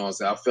Park. You know what I'm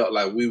saying? I felt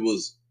like we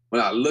was,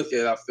 when I look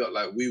at it, I felt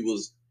like we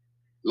was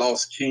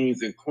lost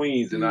kings and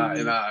queens in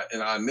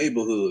our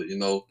neighborhood.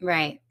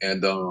 Right.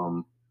 And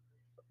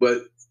but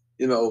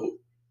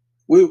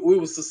we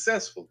were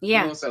successful. Yeah. You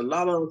know what I'm saying? A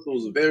lot of us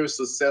was very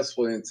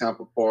successful in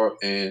Tampa Park,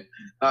 and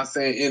not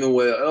saying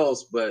anywhere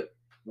else, but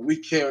we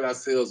carried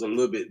ourselves a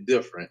little bit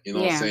different. You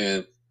know what I'm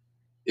saying?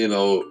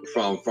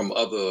 From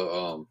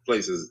other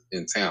places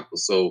in Tampa.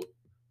 So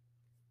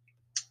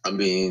I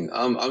mean,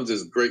 I'm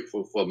just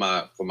grateful for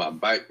my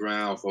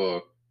background,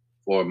 for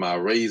my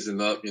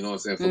raising up, you know what I'm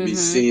saying, for me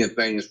seeing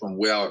things from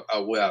where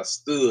I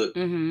stood,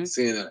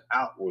 seeing it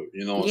outward,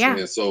 you know what I'm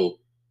saying?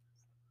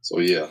 So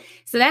yeah.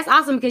 So that's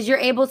awesome, because you're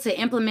able to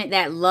implement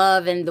that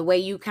love and the way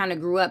you kind of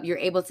grew up. You're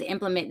able to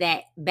implement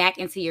that back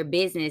into your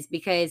business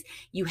because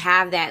you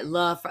have that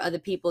love for other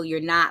people. You're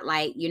not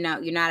like, you're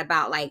not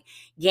about like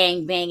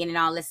gang banging and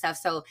all this stuff.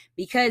 So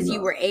because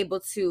you were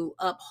able to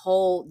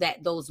uphold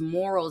those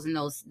morals and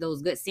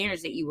those good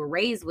standards that you were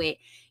raised with,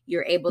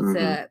 you're able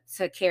to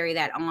carry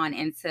that on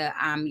into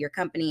your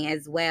company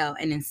as well,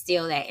 and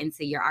instill that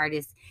into your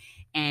artists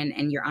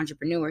and your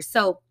entrepreneurs.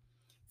 So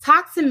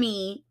talk to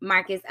me,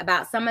 Marcus,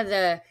 about some of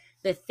the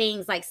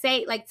things,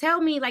 tell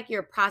me like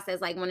your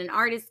process, like when an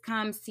artist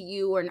comes to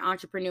you or an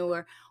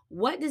entrepreneur,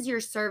 what does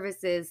your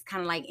services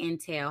kind of like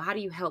entail? How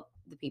do you help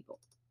the people?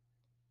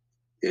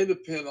 It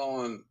depends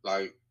on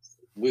like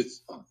which,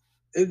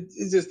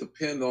 it just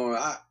depends on,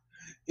 I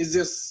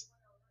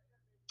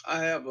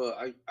have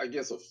I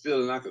guess a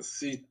feeling I could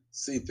see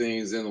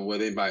things in them where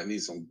they might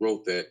need some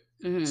growth at.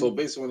 So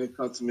basically when they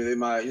come to me, they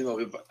might,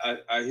 if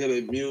I hear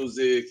their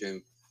music,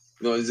 and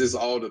it just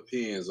all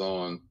depends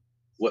on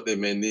what they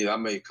may need. I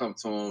may come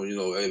to them,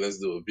 hey, let's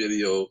do a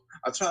video.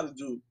 I try to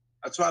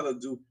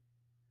do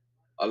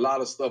a lot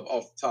of stuff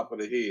off the top of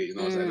the head, you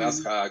know what I'm saying?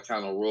 That's how I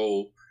kind of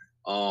roll.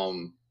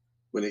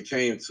 When it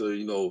came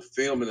to,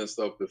 filming and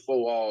stuff,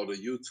 before all the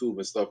YouTube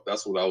and stuff,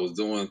 that's what I was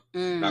doing.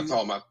 And I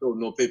call my show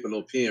No Paper,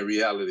 No Pen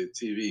Reality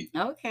TV.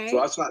 Okay.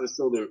 So I try to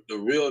show the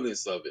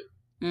realness of it.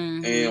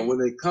 And when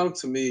they come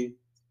to me,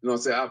 you know what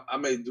I'm saying, I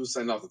may do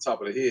something off the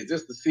top of the head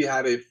just to see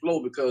how they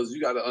flow, because you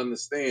got to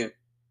understand,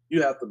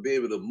 you have to be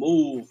able to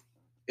move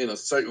in a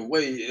certain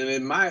way, and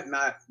it might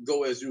not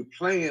go as you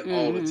plan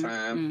all the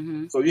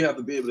time. So you have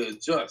to be able to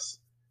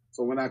adjust.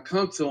 So when I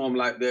come to them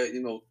like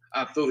that,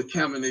 I throw the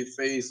camera in their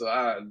face, or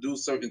I do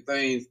certain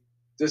things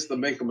just to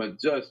make them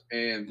adjust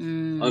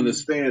and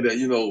understand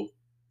that,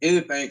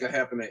 anything can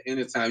happen at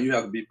any time. You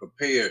have to be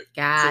prepared.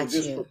 So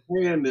just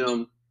preparing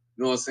them,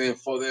 you know what I'm saying,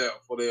 for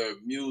their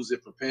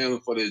music, preparing them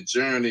for their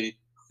journey.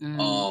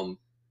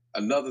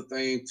 Another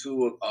thing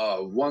too,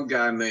 one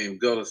guy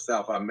named Gutter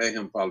South, I met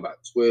him probably about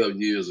 12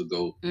 years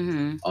ago.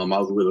 I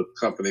was with a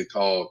company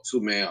called Two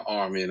Man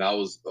Army, and I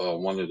was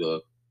one of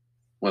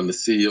the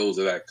CEOs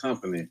of that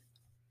company.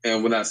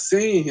 And when I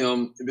seen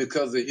him,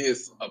 because of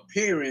his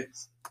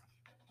appearance,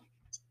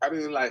 I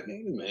didn't like,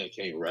 man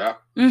can't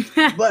rap.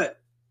 but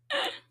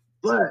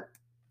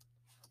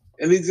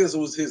and it just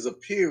was his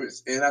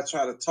appearance. And I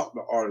try to talk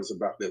to artists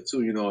about that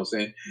too, you know what I'm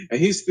saying? And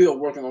he's still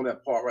working on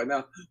that part right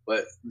now.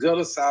 But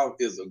Gutter South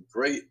is a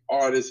great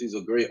artist. He's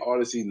a great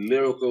artist. He's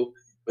lyrical,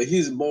 but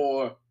he's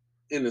more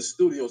in the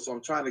studio. So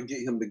I'm trying to get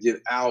him to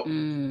get out,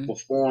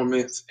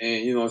 performance,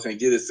 and, you know what I'm saying,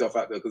 get himself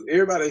out there. Because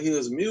everybody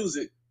hears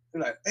music,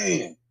 they're like,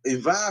 man, they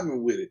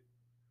vibing with it.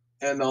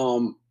 And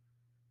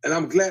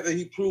I'm glad that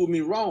he proved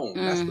me wrong.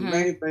 That's the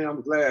main thing.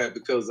 I'm glad,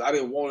 because I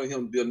didn't want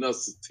him to be another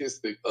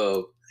statistic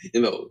of,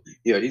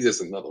 he's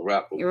just another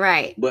rapper.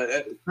 Right. But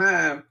at the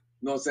time,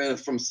 you know what I'm saying,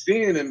 from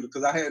seeing him,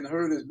 because I hadn't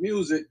heard his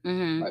music,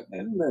 like,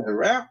 man,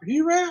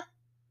 he rap.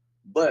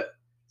 But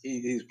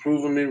he's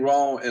proven me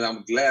wrong, and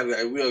I'm glad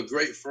that we are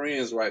great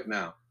friends right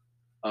now.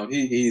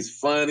 He's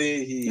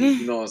funny.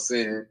 You know what I'm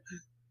saying,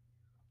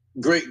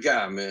 great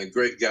guy, man,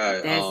 great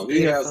guy.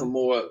 He has some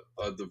more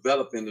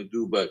developing to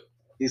do, but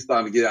he's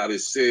starting to get out of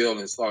his shell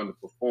and starting to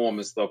perform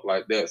and stuff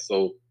like that.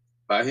 So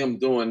by him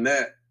doing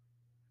that,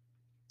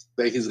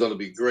 I think he's going to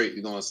be great.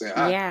 You know what I'm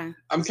saying?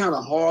 I'm kind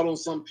of hard on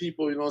some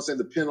people, you know what I'm saying?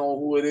 Depending on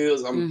who it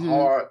is, I'm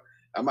hard.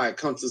 I might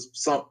come to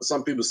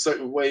some people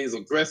certain ways,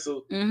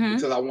 aggressive,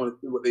 because I want to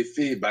see what they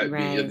feedback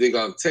me. If they're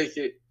going to take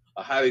it,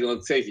 or how they're going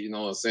to take it, you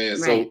know what I'm saying?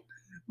 So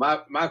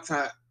my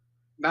time,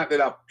 not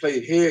that I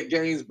play head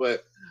games,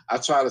 but I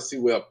try to see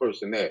where a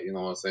person at, you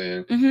know what I'm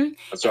saying?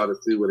 I try to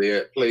see where they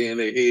at, play in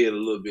their head a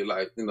little bit,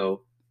 like,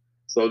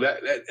 so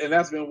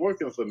that's been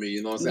working for me,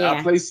 you know what I'm saying?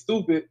 I play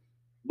stupid,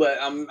 but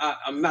I'm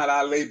not.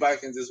 I lay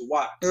back and just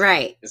watch,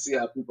 and see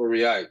how people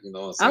react, you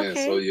know what I'm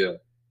saying? So yeah.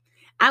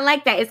 I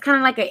like that. It's kind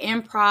of like an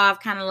improv,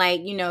 kind of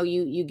like,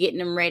 you getting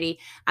them ready.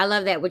 I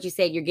love that what you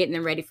said, you're getting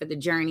them ready for the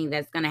journey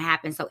that's going to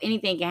happen. So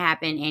anything can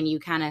happen, and you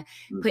kind of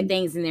put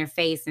things in their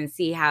face and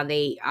see how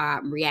they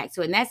react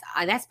to it.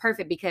 And that's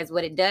perfect, because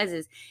what it does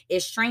is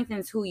it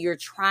strengthens who you're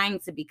trying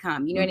to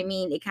become. You know what I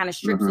mean? It kind of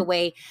strips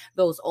away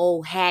those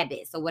old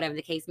habits or whatever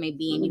the case may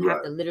be. And you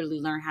have to literally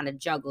learn how to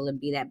juggle and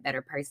be that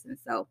better person.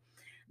 So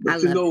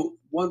But you know,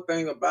 one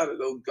thing about it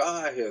though,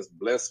 God has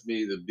blessed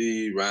me to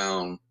be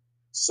around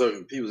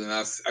certain people, and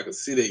I can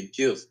see their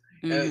gifts.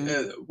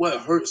 And what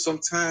hurts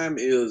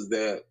sometimes is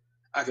that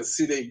I can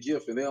see their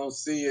gift and they don't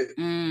see it,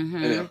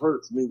 and it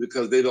hurts me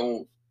because they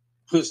don't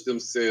push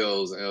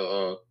themselves and you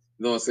know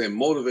what I'm saying,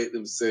 motivate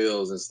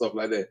themselves and stuff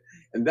like that.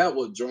 And that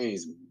what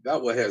drains me.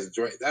 That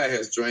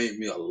has drained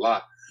me a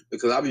lot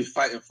because I be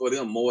fighting for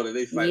them more than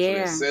they fight for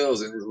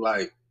themselves, and it's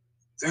like,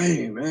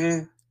 dang,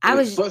 man.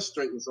 It's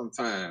frustrating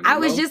sometimes. I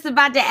was just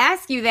about to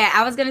ask you that.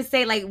 I was going to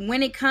say, like,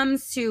 when it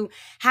comes to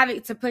having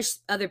to push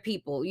other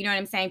people, you know what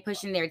I'm saying?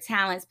 Pushing their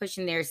talents,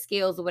 pushing their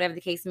skills, or whatever the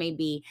case may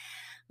be.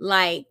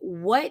 Like,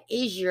 what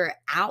is your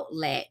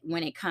outlet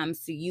when it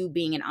comes to you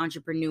being an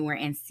entrepreneur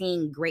and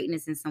seeing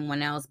greatness in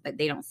someone else, but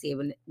they don't see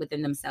it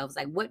within themselves?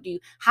 Like,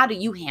 how do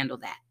you handle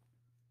that?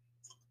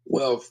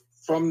 Well,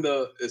 from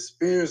the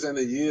experience and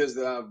the years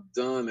that I've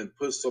done and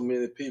pushed so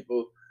many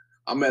people,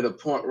 I'm at a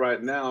point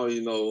right now,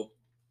 you know,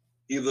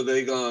 either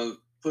they're gonna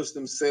push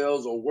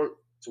themselves or work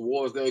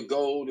towards their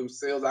goal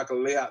themselves. I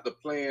can lay out the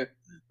plan,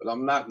 but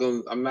I'm not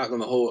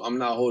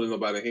holding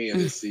nobody's hand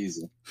this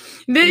season.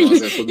 You know what I'm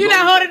saying? So you're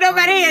not holding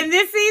nobody's hand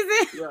this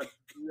season?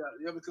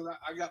 Yeah, because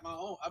I got my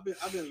own.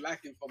 I've been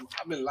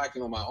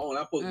lacking on my own.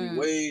 I'm supposed to be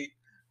way,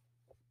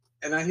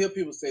 and I hear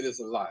people say this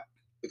a lot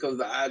because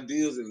the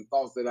ideas and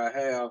thoughts that I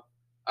have,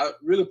 I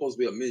really supposed to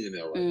be a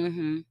millionaire right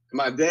now.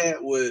 My dad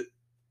would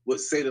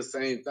say the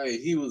same thing.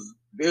 He was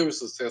very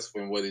successful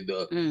in what he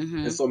does.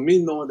 And so me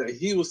knowing that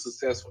he was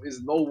successful,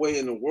 there's no way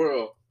in the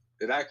world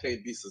that I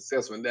can't be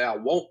successful and that I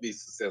won't be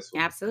successful.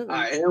 Absolutely.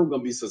 I am going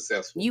to be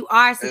successful. You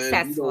are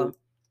successful. And,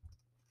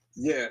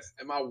 you know, yes.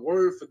 And my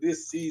word for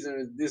this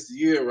season, this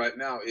year right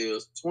now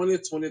is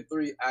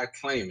 2023, I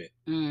claim it.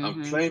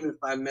 I'm claiming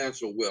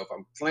financial wealth.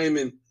 I'm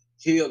claiming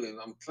healing.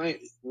 I'm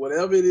claiming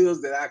whatever it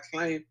is that I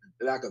claim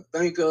that I can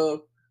think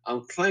of,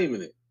 I'm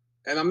claiming it.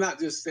 And I'm not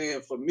just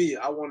saying for me,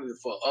 I wanted it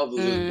for others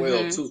as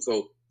well too.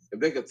 So if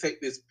they could take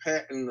this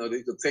pattern or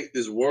they could take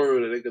this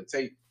word or they could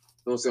take,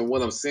 you know what I'm saying,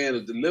 what I'm saying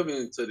and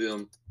delivering it to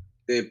them,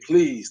 then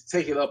please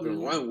take it up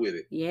and run with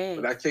it. Yeah.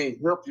 But I can't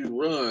help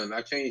you run.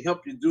 I can't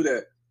help you do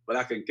that. But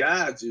I can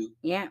guide you.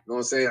 Yeah. You know what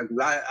I'm saying?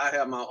 I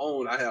have my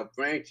own. I have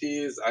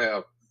grandkids. I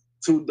have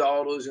 2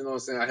 daughters. You know what I'm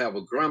saying? I have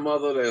a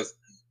grandmother that's,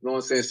 you know what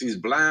I'm saying, she's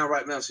blind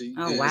right now.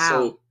 Wow.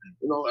 So,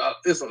 you know,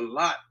 it's a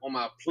lot on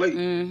my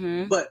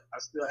plate. But I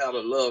still have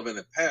the love and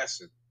the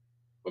passion.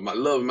 But my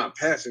love and my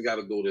passion got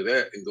to go to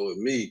that and go with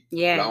me.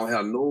 Yeah. I don't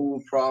have no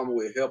problem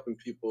with helping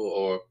people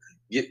or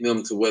getting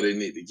them to where they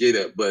need to get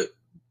at. But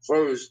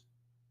first,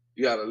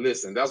 you got to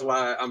listen. That's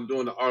why I'm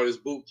doing the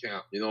artist boot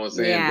camp. You know what I'm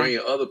saying? Yeah.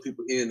 Bringing other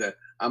people in that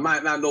I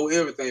might not know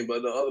everything,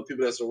 but the other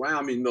people that's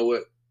around me know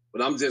it.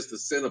 But I'm just the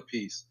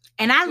centerpiece.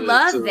 And I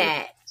love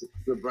that.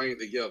 To bring it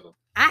together.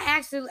 I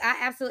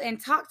absolutely, and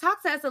talk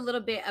to us a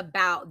little bit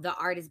about the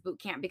artist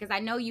boot camp, because I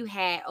know you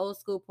had Old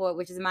School Poet,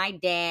 which is my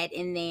dad,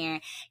 in there,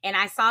 and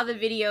I saw the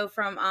video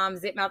from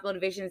Zip Mouth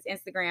Motivation's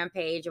Instagram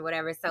page or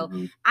whatever. So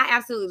I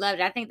absolutely loved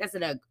it. I think that's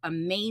an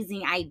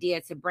amazing idea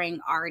to bring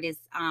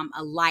artists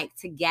alike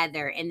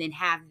together and then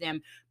have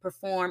them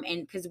perform,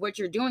 and because what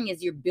you're doing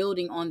is you're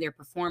building on their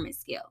performance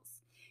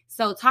skills.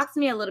 So talk to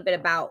me a little bit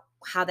about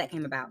how that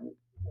came about.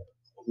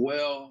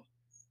 Well,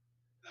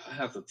 I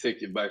have to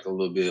take it back a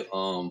little bit.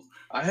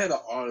 I had an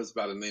artist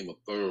by the name of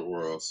Third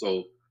World.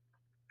 So,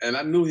 and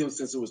I knew him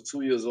since he was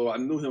 2 years old. I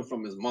knew him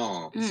from his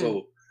mom.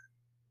 So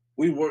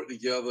we worked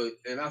together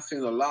and I've seen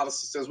a lot of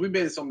success. We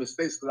made some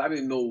mistakes because I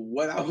didn't know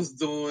what I was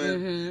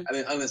doing. I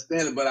didn't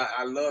understand it, but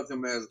I loved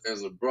him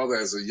as a brother,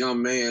 as a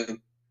young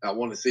man. I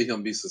want to see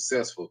him be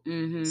successful.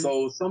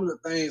 So some of the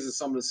things and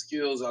some of the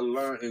skills I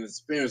learned and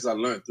experience I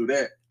learned through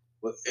that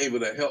was able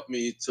to help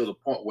me to the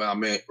point where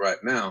I'm at right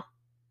now.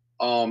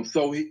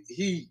 So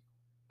he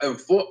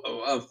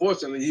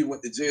unfortunately, he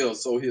went to jail.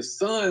 So his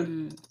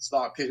son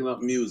started picking up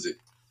music.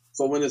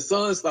 So when his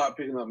son started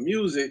picking up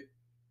music,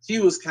 he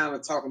was kind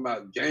of talking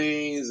about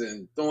gangs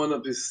and throwing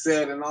up his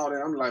set and all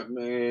that. I'm like,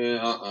 man,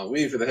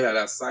 we ain't finna have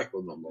that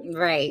cycle no more.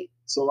 Right.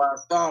 So I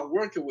started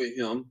working with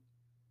him,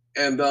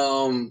 and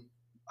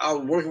I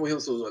was working with him.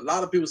 So a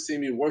lot of people see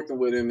me working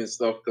with him and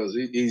stuff because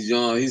he's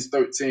young. He's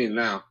 13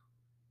 now.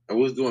 And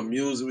we was doing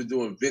music, we was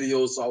doing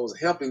videos, so I was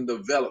helping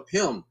develop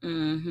him.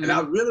 And I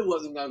really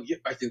wasn't going to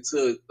get back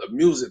into the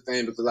music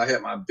thing because I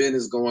had my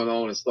business going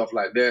on and stuff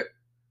like that.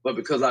 But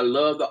because I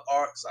love the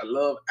arts, I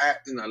love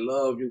acting, I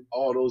love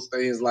all those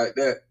things like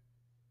that,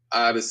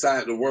 I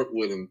decided to work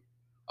with him.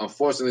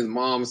 Unfortunately, his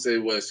mom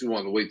said, well, she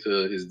wanted to wait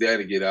till his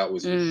daddy get out,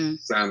 which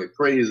sounded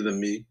crazy to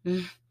me.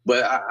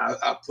 But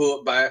I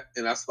pulled back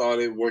and I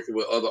started working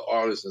with other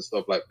artists and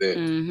stuff like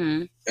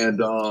that.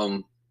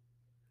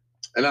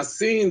 And I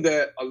seen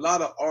that a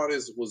lot of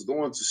artists was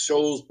going to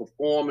shows,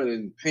 performing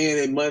and paying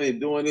their money,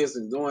 doing this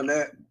and doing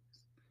that.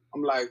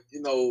 I'm like, you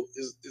know,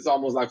 it's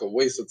almost like a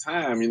waste of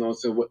time, you know what I'm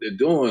saying, what they're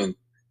doing.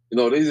 You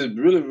know, they just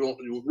really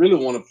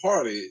want to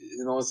party,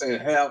 you know what I'm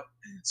saying,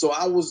 so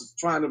I was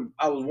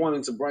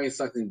wanting to bring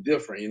something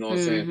different, you know what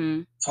I'm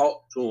saying,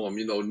 talk to them,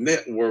 you know,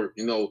 network,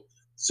 you know,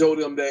 show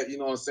them that, you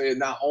know what I'm saying,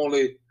 not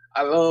only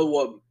I love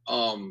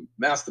what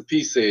Master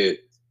P said.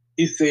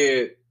 He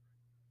said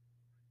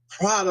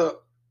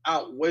product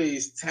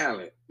outweighs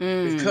talent.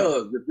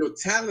 Because if your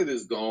talent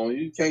is gone,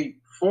 you can't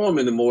perform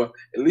anymore.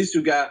 At least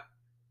you got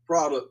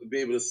product to be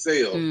able to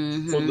sell.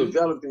 So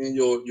developing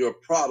your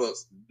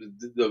products,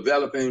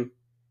 developing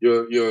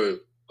your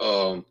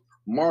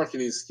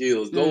marketing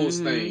skills, those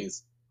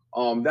things.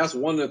 That's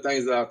one of the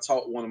things that I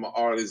taught one of my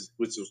artists,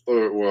 which was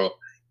Third World.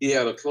 He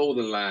had a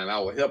clothing line. I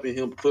was helping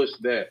him push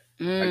that.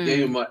 I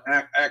gave him an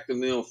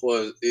acronym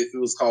for it. It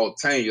was called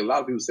Tang. A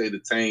lot of people say the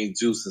Tang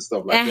juice and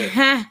stuff like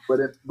that.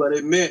 But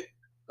it meant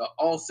the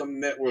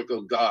awesome network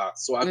of God.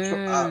 So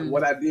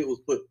what I did was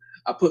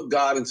put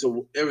God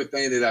into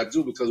everything that I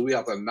do, because we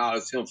have to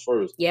acknowledge Him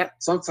first. Yep.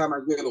 Sometimes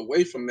I get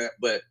away from that,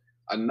 but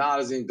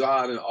acknowledging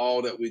God in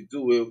all that we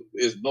do,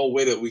 is no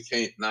way that we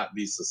can't not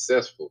be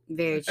successful.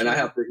 Very true. And I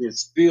have to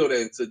instill that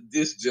into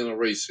this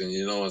generation,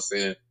 you know what I'm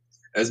saying?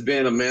 As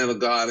being a man of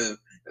God, and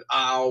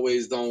I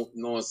always don't,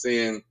 you know what I'm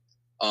saying,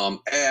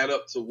 add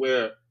up to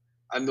where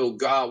I know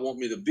God want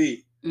me to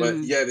be, but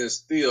yet and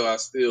still, I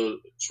still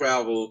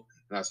travel,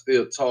 and I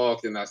still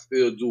talk, and I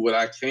still do what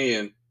I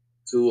can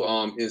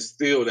to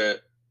instill that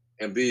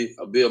and be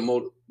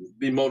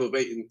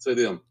motivating to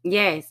them.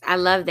 Yes, I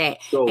love that.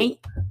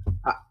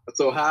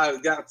 So how I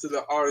got to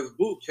the artist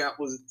boot camp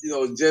was,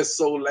 just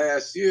so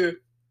last year,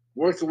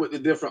 working with the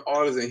different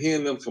artists and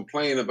hearing them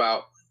complain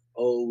about,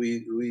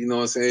 we you know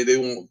what I'm saying, they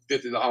want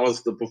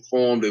 $50 to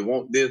perform, they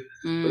want this,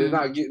 but they're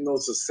not getting no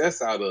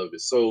success out of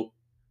it. So,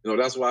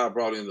 that's why I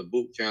brought in the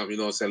boot camp, you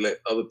know what I'm saying, let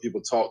other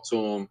people talk to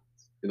them,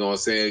 you know what I'm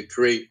saying,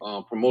 create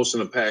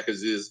promotional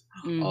packages,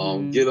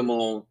 get them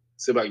on,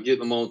 see about getting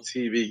them on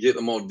TV, get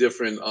them on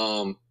different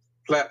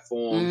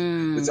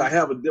platforms, which I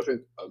have a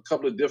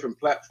couple of different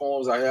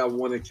platforms. I have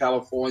one in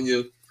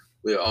California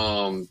with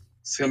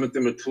Timothy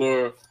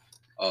McClure.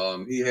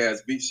 He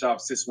has Beat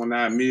Shop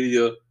 619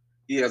 Media.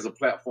 He has a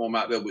platform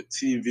out there with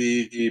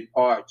TV,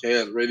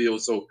 podcast, radio.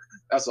 So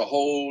that's a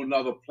whole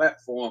nother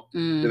platform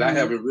that I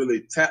haven't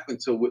really tapped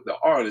into with the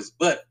artists.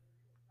 But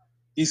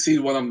he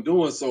sees what I'm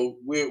doing, so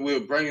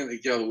we're bringing it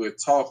together. We're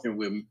talking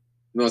with,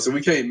 so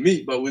we can't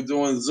meet, but we're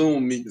doing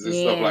Zoom meetings and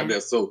stuff like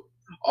that. So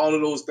all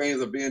of those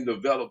things are being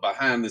developed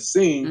behind the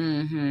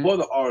scene for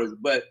the artists.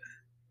 But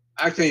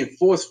I can't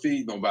force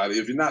feed nobody.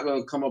 If you're not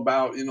going to come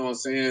about, you know what I'm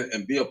saying,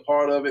 and be a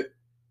part of it,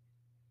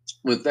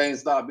 when things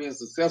start being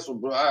successful,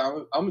 bro,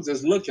 I'm gonna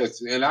just look at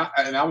you, and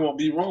I won't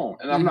be wrong,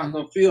 and I'm not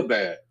gonna feel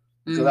bad,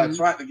 because I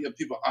try to give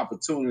people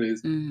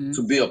opportunities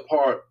to be a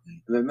part,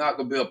 and they're not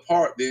gonna be a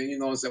part. Then you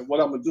know what I'm saying.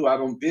 What I'm gonna do? I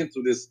don't been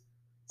through this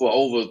for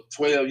over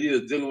 12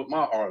 years dealing with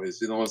my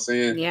artists. You know what I'm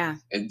saying? Yeah.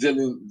 And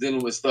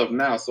dealing with stuff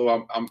now.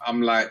 So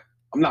I'm like,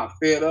 I'm not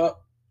fed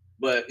up,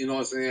 but you know what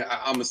I'm saying.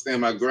 I'm gonna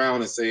stand my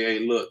ground and say, hey,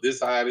 look,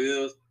 this how it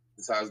is.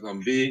 This how it's gonna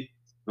be. You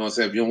know what I'm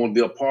saying? If you don't want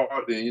to be a part,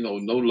 then no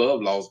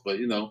love lost. But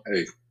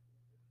hey.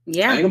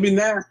 Yeah. I ain't gonna be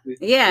nasty.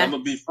 Yeah. I'm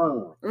gonna be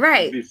firm.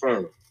 Right. Be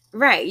firm.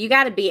 Right. You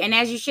got to be. And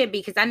as you should be,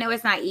 because I know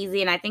it's not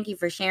easy. And I thank you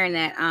for sharing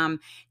that,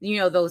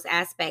 those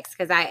aspects.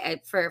 Because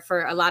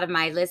for a lot of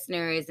my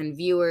listeners and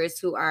viewers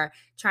who are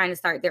trying to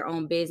start their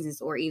own business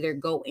or either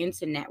go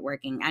into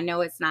networking, I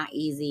know it's not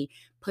easy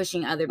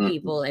pushing other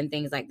people and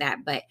things like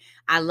that. But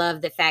I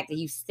love the fact that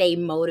you stay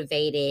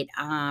motivated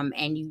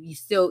and you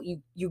still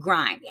you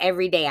grind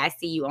every day. I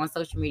see you on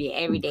social media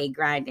every day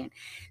grinding.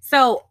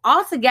 So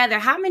altogether,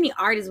 how many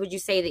artists would you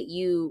say that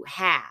you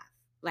have,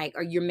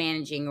 or you're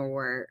managing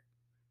or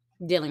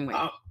dealing with?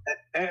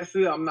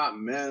 Actually, I'm not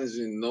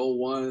managing no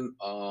one.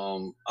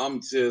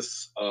 I'm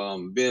just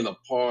being a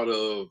part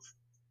of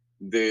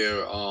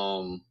their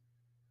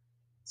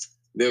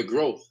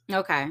growth.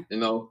 Okay. I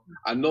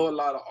know a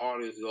lot of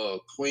artists,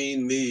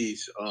 Queen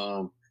Niche,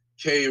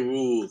 K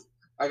Rules.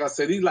 Like I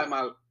said, he's like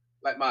my,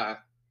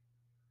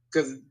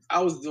 because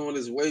I was doing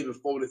this way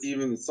before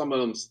even some of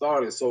them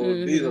started. So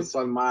these are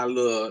some of my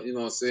little, you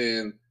know what I'm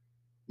saying,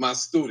 my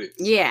students.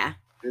 Yeah.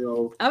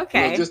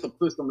 Okay. Just to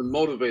push them and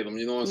motivate them,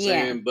 you know what I'm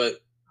saying? But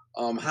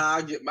how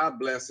I get my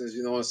blessings,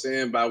 you know what I'm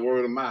saying, by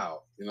word of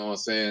mouth, you know what I'm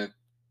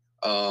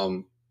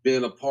saying?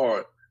 Being a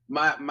part.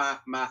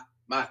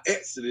 My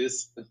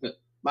exodus,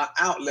 my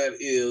outlet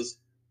is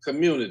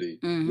community.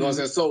 You know what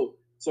I'm saying?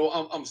 So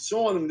I'm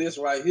showing them this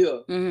right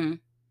here,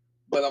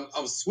 but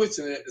I'm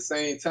switching it at the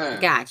same time.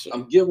 Gotcha.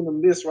 I'm giving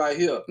them this right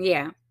here.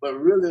 Yeah. But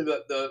really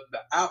the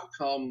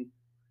outcome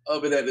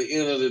of it at the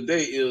end of the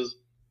day is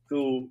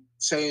to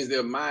change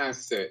their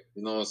mindset,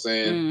 you know what I'm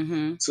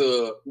saying? To,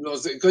 you know what I'm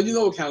saying? Because you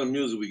know what kind of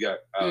music we got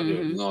out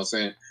here, you know what I'm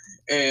saying?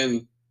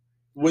 And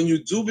when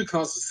you do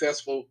become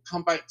successful,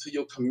 come back to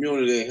your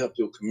community and help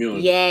your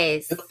community.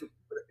 Yes.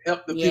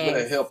 Help the people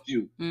that help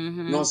you. You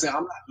know what I'm saying?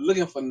 I'm not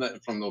looking for nothing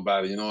from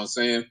nobody, you know what I'm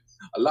saying?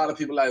 A lot of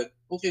people like,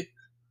 okay,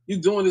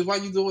 you doing this, why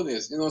you doing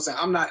this? You know what I'm saying?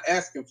 I'm not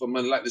asking for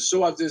money. Like the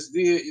show I just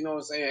did, you know what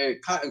I'm saying,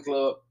 at Cotton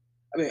Club,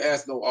 I didn't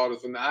ask no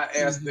artists for that.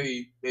 I asked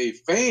they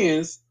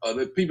fans or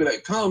the people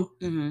that come,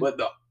 but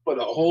for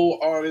the whole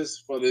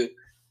artist, for the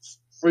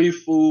free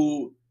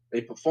food, they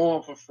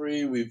perform for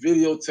free. We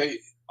videotape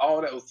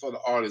all that was for the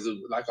artists. It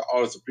was like an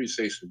artist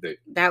appreciation day.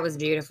 That was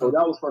beautiful. So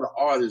that was for the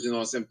artists, you know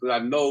what I'm saying?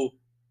 Because I know, you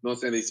know what I'm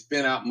saying, they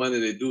spend out money,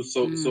 they do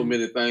so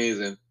many things,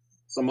 and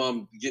some of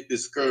them get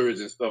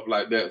discouraged and stuff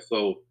like that.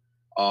 So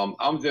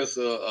I'm just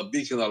a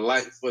beacon of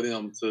light for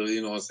them to,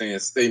 you know what I'm saying,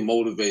 stay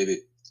motivated.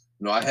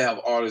 You know, I have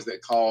artists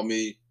that call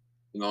me,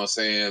 you know what I'm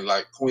saying,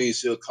 like Queen,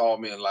 she'll call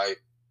me and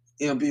like,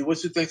 MB,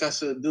 what you think I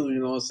should do? You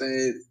know what I'm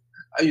saying?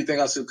 How you think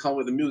I should come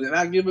with the music? And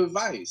I give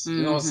advice.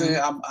 You know what I'm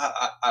saying?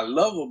 I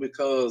love her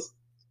because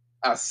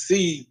I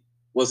see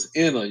what's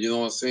in her, you know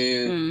what I'm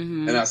saying?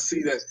 And I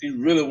see that she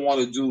really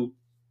want to do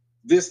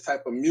this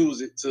type of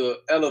music to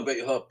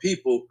elevate her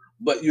people,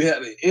 but you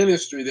have the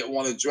industry that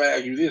want to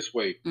drag you this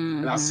way.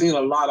 And I've seen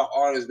a lot of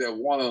artists that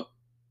want to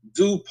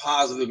do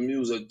positive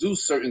music, do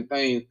certain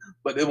things,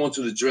 but they want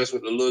you to dress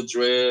with a little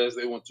dress,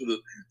 they want you to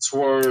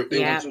twerk,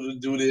 they want you to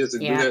do this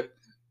and do that.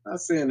 I'm not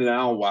saying that I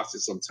don't watch it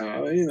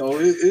sometimes. You know,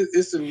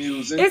 it's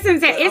amusing. It's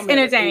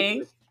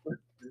entertaining.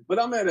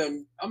 But I'm at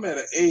an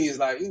age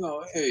like, you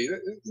know, hey,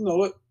 you know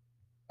what?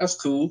 That's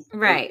cool.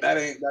 Right. That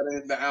ain't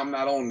I'm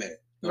not on that.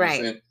 You know right. What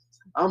I'm saying?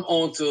 I'm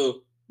on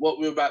to what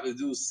we're about to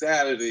do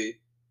Saturday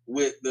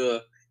with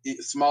the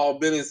small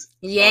business.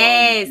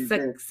 Yes,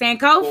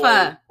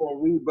 Sankofa.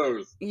 For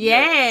Rebirth.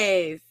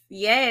 Yes.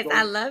 So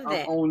I love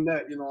that. I'm on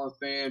that, you know what I'm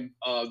saying?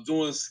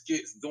 Doing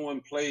skits,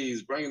 doing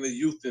plays, bringing the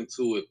youth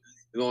into it.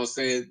 You know what I'm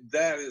saying?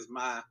 That is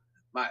my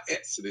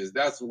exodus.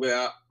 That's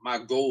where my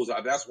goals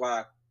are. That's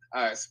why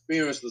I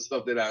experienced the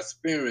stuff that I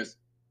experienced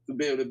to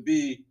be able to be,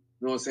 you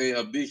know what I'm saying,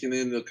 a beacon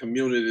in the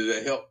community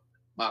to help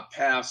my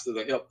pastor,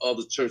 to help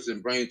other churches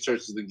and bring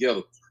churches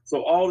together.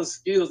 So all the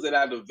skills that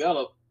I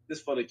developed is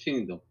for the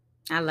kingdom.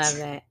 I love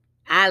that.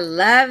 I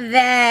love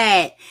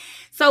that.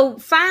 So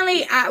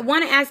finally, I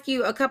want to ask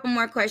you a couple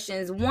more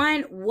questions.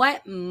 One,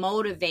 what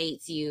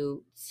motivates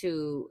you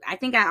to, I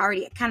think I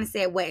already kind of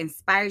said what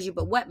inspires you,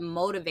 but what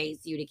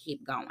motivates you to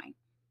keep going?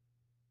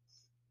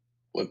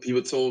 When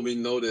people told me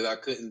no, that I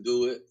couldn't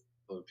do it,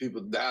 when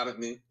people doubted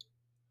me,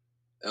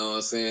 you know what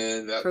I'm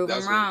saying? That's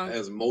what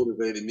has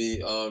motivated me.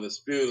 The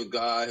Spirit of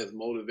God has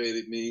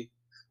motivated me.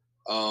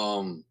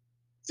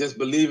 Just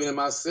believing in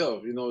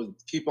myself, you know,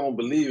 keep on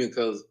believing,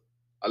 because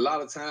a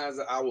lot of times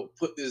I would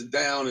put this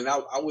down and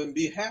I wouldn't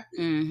be happy.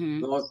 You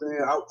know what I'm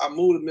saying? I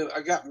moved to,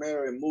 I got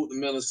married and moved to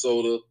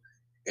Minnesota,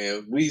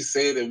 and we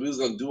said that we was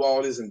going to do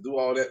all this and do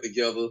all that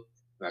together.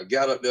 And I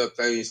got up there,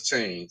 things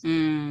changed.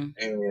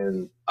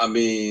 And I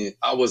mean,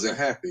 I wasn't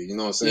happy, you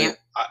know what I'm saying?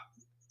 Yeah.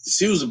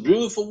 She was a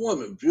beautiful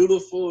woman,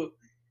 beautiful.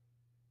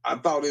 I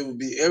thought it would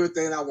be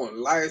everything I want,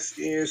 light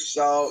skin,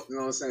 short, you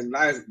know what I'm saying,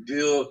 nice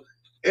build,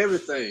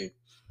 everything.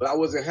 But I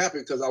wasn't happy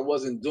because I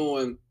wasn't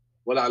doing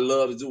what I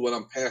love to do, what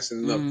I'm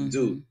passionate enough to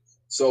do.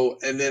 So,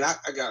 and then I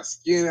got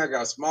skinny, I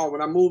got small.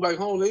 When I moved back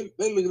home, they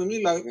looking at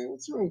me like, man,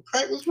 what's wrong,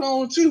 crack? What's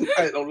wrong with you?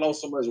 I had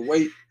lost so much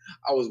weight.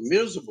 I was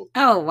miserable.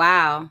 Oh,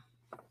 wow.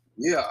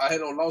 Yeah, I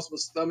had lost my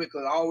stomach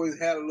because I always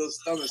had a little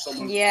stomach. So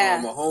my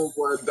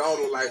homeboy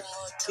daughter like,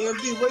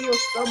 MD, where your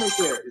stomach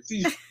at?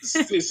 She's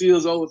 6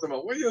 years old. So I'm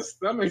like, where your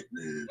stomach?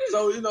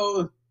 So, you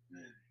know,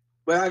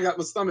 but I got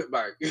my stomach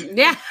back.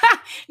 Yeah,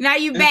 now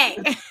you back.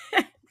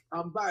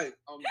 I'm back.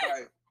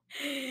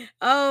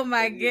 Oh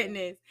my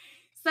goodness.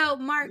 So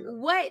Mark,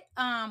 what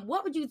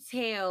would you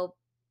tell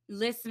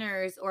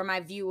listeners or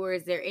my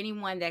viewers or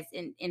anyone that's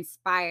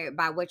inspired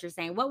by what you're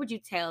saying? What would you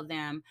tell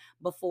them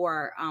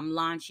before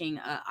launching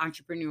an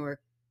entrepreneur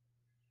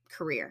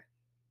career?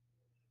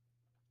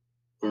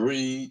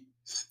 Read,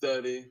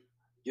 study,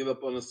 get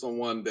up under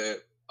someone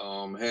that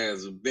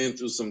has been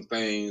through some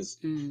things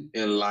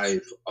in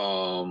life.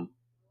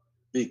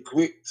 Be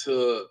quick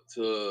to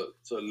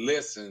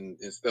listen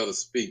instead of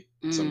speak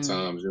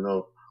sometimes, you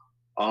know.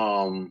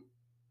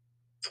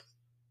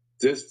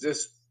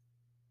 Just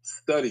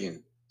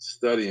studying. It's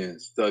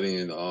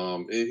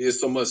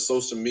so much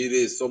social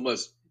media, it's so much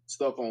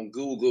stuff on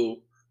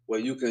Google where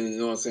you can, you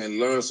know what I'm saying,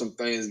 learn some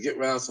things, get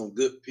around some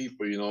good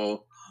people, you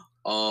know.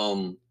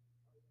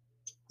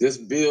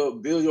 Just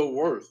build your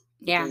worth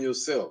within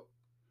yourself.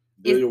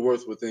 Build your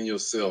worth within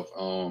yourself.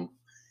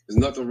 There's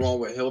nothing wrong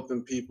with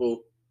helping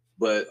people,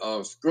 but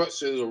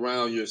structure it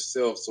around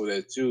yourself so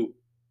that you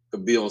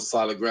could be on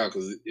solid ground.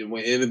 Because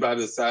when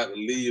anybody decides to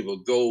leave or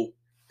go,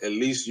 at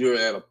least you're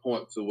at a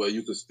point to where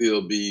you can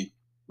still be,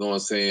 you know what I'm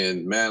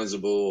saying,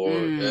 manageable, or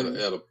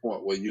at a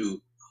point where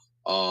you,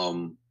 you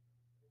know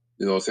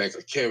what I'm saying,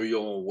 can carry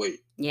your own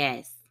weight.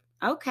 Yes.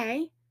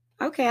 Okay,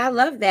 I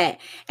love that.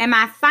 And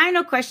my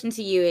final question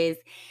to you is,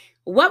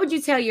 what would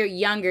you tell your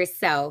younger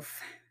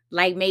self,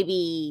 like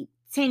maybe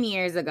 10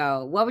 years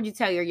ago? What would you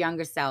tell your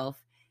younger self,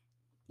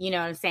 you know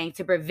what I'm saying,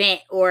 to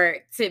prevent or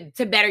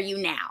to better you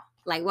now?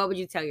 Like, what would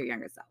you tell your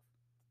younger self?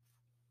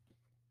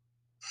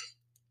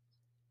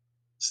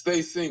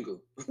 Stay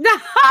single.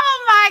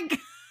 Oh my God.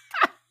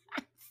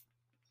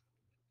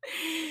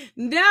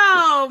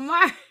 No,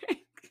 Mark.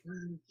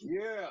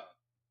 Yeah.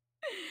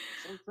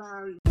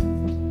 Sometimes.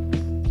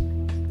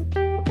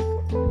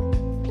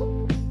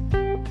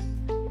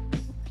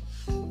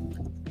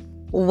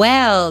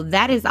 Well,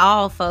 that is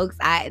all, folks.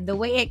 The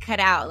way it cut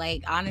out,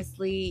 like,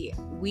 honestly,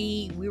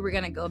 we were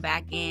gonna go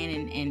back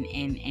in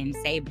and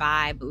say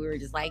bye, but we were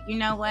just like, you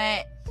know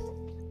what?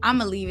 I'm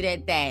gonna leave it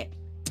at that.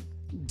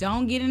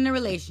 Don't get into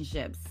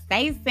relationships.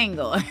 Stay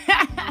single.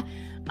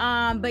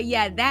 But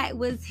yeah, that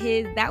was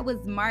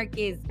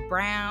Marcus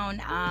Brown,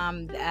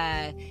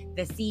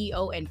 the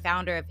CEO and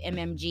founder of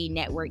MMG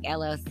Network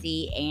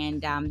LLC,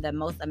 and the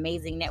most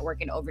amazing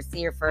network and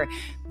overseer for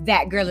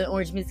That Girl in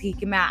Orange, Miss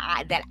Kiki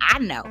Mount, that I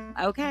know.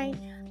 Okay.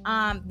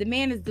 The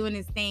man is doing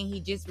his thing.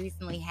 He just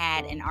recently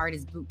had an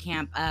artist boot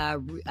camp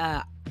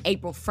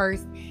April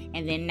 1st,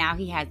 and then now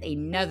he has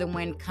another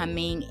one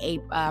coming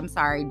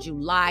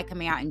July,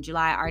 coming out in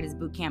July, artist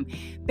boot camp.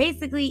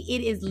 Basically,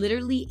 it is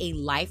literally a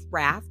life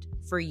raft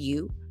for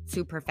you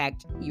to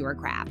perfect your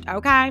craft.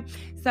 Okay,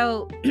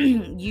 so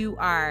you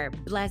are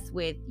blessed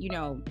with,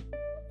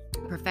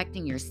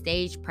 perfecting your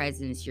stage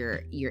presence,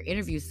 your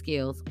interview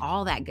skills,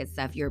 all that good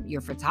stuff,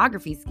 your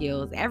photography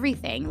skills,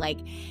 everything. Like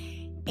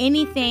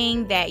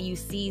anything that you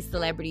see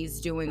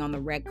celebrities doing on the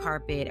red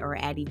carpet or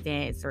at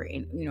events or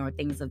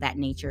things of that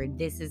nature,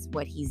 this is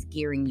what he's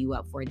gearing you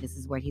up for. This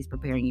is what he's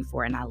preparing you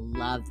for, and I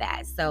love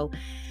that. So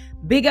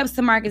big ups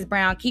to Marcus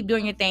Brown. Keep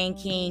doing your thing,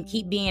 King.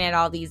 Keep being at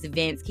all these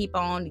events. Keep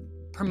on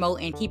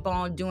promoting. Keep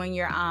on doing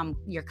your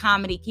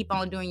comedy. Keep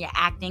on doing your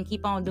acting.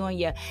 Keep on doing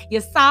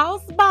your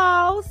sauce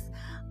balls.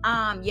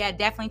 Yeah,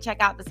 definitely check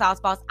out the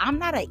sauce balls. I'm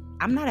not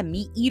a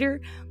meat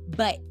eater,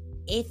 but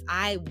if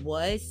I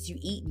was to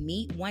eat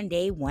meat one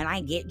day when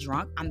I get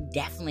drunk, I'm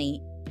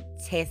definitely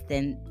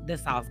testing the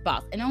sauce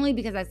balls. And only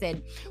because I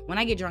said when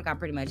I get drunk, I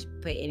pretty much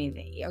put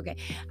anything. Okay.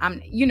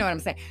 You know what I'm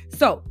saying?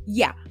 So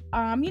yeah.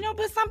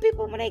 But some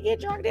people when they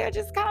get drunk, they'll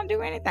just kind of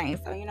do anything.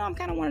 So, I'm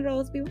kind of one of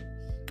those people.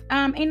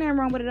 Ain't nothing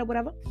wrong with it or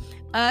whatever.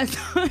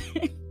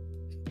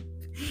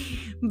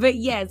 But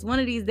yes, one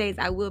of these days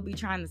I will be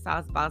trying the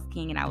sauce balls,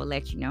 King, and I will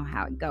let you know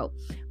how it goes.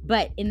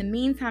 But in the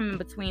meantime, in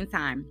between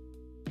time,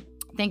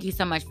 thank you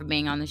so much for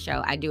being on the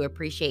show. I do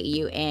appreciate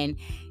you, and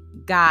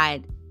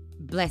God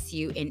bless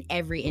you in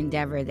every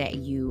endeavor that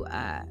you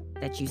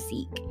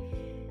seek.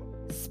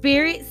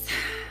 Spirits,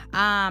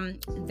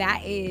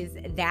 that is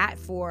that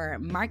for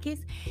Marcus.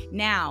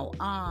 Now,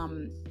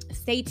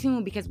 stay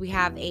tuned because we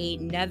have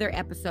another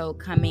episode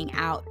coming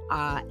out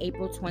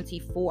April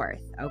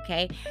 24th.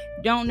 Okay,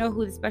 don't know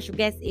who the special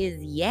guest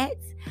is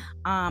yet.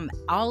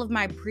 All of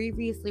my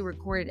previously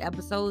recorded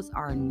episodes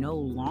are no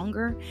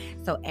longer,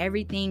 so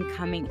everything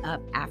coming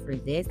up after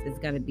this is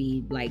gonna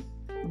be like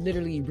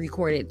literally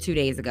recorded 2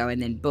 days ago and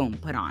then boom,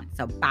 put on.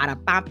 So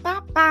bada bam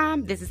bam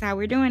bam. This is how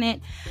we're doing it.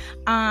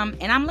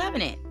 And I'm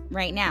loving it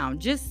right now.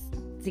 Just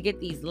to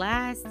get these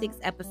last 6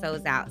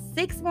 episodes out.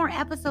 6 more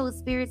episodes,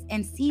 spirits,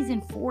 and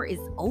season 4 is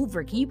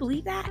over. Can you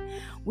believe that?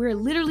 We're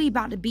literally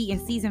about to be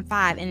in season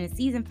 5, and in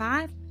season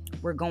 5,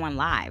 we're going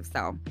live.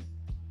 So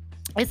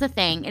it's a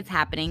thing. It's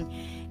happening,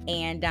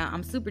 and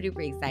I'm super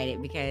duper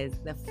excited because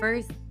the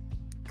first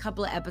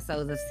couple of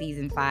episodes of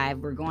season 5,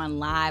 we're going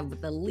live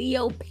with the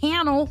Leo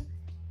panel.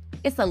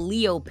 It's a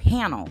Leo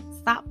panel.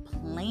 Stop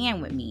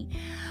playing with me.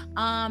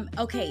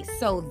 Okay,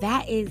 so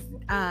that is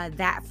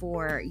that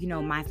for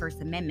my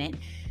First Amendment.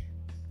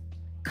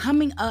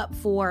 Coming up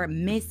for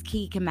Miss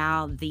Key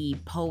Kamal, the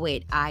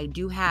poet, I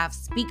do have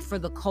Speak for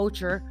the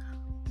Culture.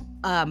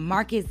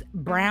 Marcus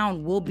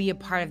Brown will be a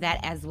part of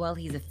that as well.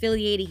 He's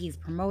affiliated, he's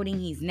promoting,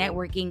 he's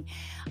networking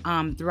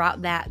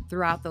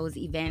throughout those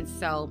events.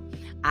 So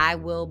I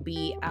will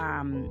be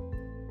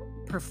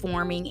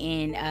performing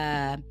in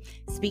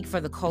Speak for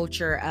the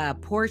Culture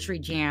Poetry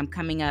Jam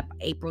coming up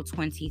April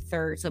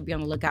 23rd. So be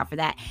on the lookout for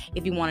that.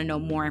 If you want to know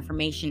more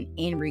information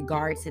in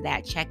regards to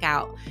that, check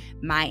out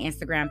my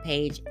Instagram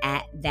page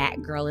at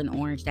That Girl in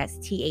Orange. That's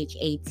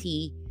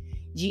ThatGirl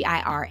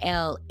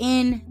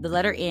in the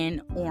letter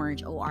N,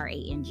 Orange,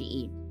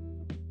 ORANGE.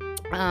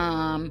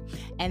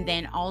 And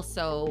then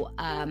also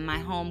my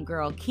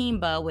homegirl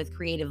Kimba with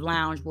Creative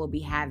Lounge will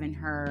be having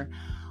her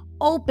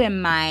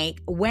open mic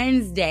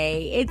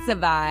Wednesday. It's a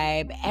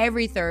vibe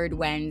every third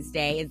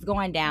Wednesday. It's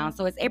going down.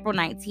 So it's April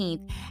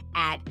 19th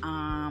at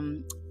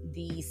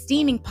the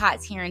Steaming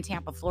Pots here in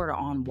Tampa, Florida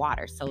on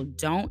water. So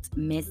don't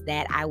miss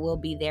that. I will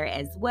be there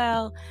as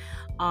well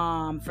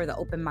for the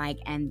open mic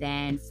and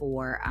then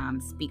for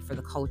Speak for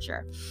the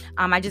Culture.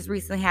 I just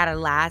recently had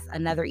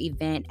another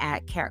event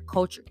at Carewood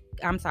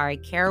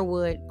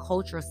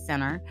Cultural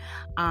Center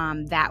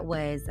that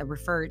was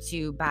referred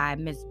to by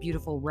Miss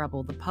Beautiful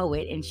Rebel, the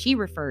poet, and she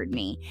referred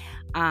me.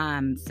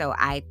 So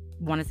I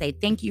want to say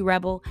thank you,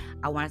 Rebel.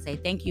 I want to say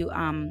thank you,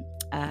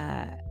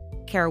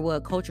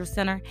 Carewood Cultural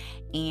Center,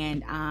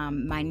 and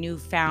my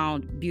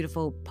newfound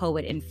beautiful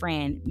poet and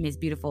friend, Miss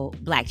Beautiful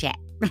Black Chat.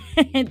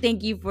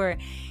 Thank you for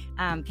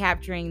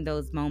capturing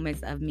those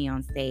moments of me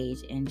on stage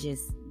and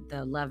just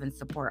the love and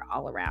support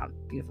all around.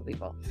 Beautiful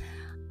people.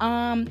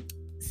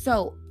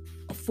 So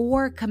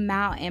for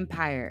Kamal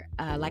Empire,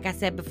 like I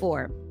said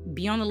before,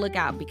 be on the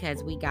lookout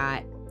because we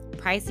got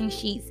pricing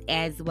sheets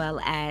as well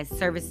as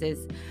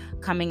services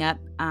coming up.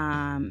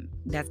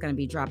 That's going to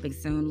be dropping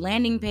soon.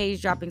 Landing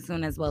page dropping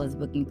soon, as well as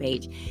booking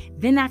page.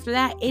 Then after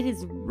that, it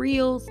is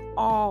reels.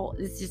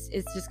 It's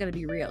just going to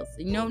be reels.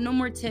 No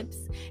more tips.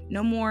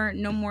 No more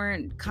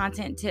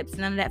content tips.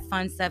 None of that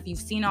fun stuff. You've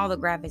seen all the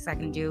graphics I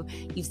can do.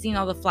 You've seen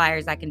all the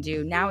flyers I can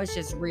do. Now it's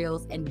just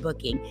reels and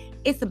booking.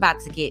 It's time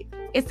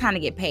to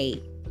get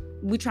paid.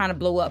 We're trying to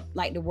blow up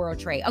like the world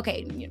trade.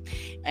 Okay.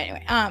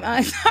 Anyway,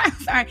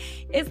 sorry.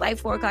 It's like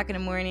 4:00 in the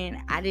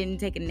morning. I didn't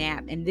take a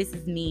nap, and this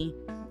is me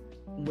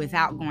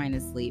without going to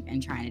sleep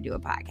and trying to do a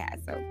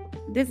podcast. So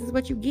this is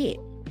what you get.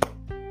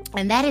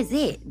 And that is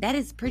it. That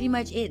is pretty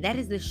much it. That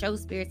is the show,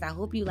 Spirits. I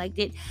hope you liked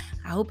it.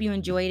 I hope you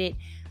enjoyed it.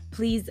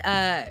 Please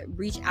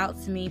reach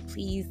out to me.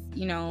 Please,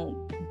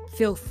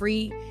 feel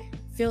free.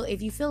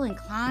 If you feel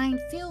inclined,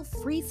 feel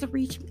free to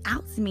reach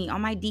out to me on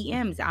my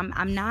DMs.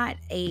 I'm not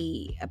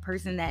a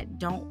person that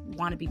don't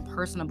want to be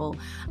personable.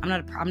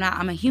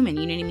 I'm a human,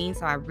 you know what I mean?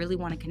 So I really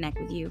want to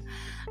connect with you.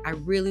 I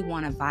really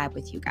want to vibe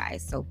with you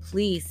guys. So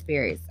please,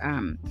 spirits,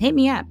 hit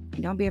me up.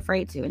 Don't be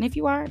afraid to. And if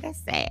you are, that's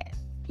sad.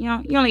 You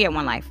only get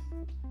one life.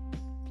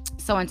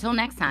 So until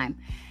next time,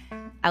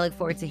 I look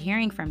forward to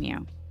hearing from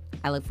you.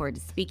 I look forward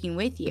to speaking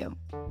with you.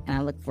 And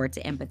I look forward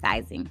to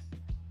empathizing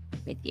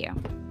with you.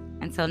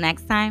 Until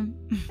next time,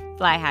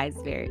 fly high,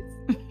 spirits.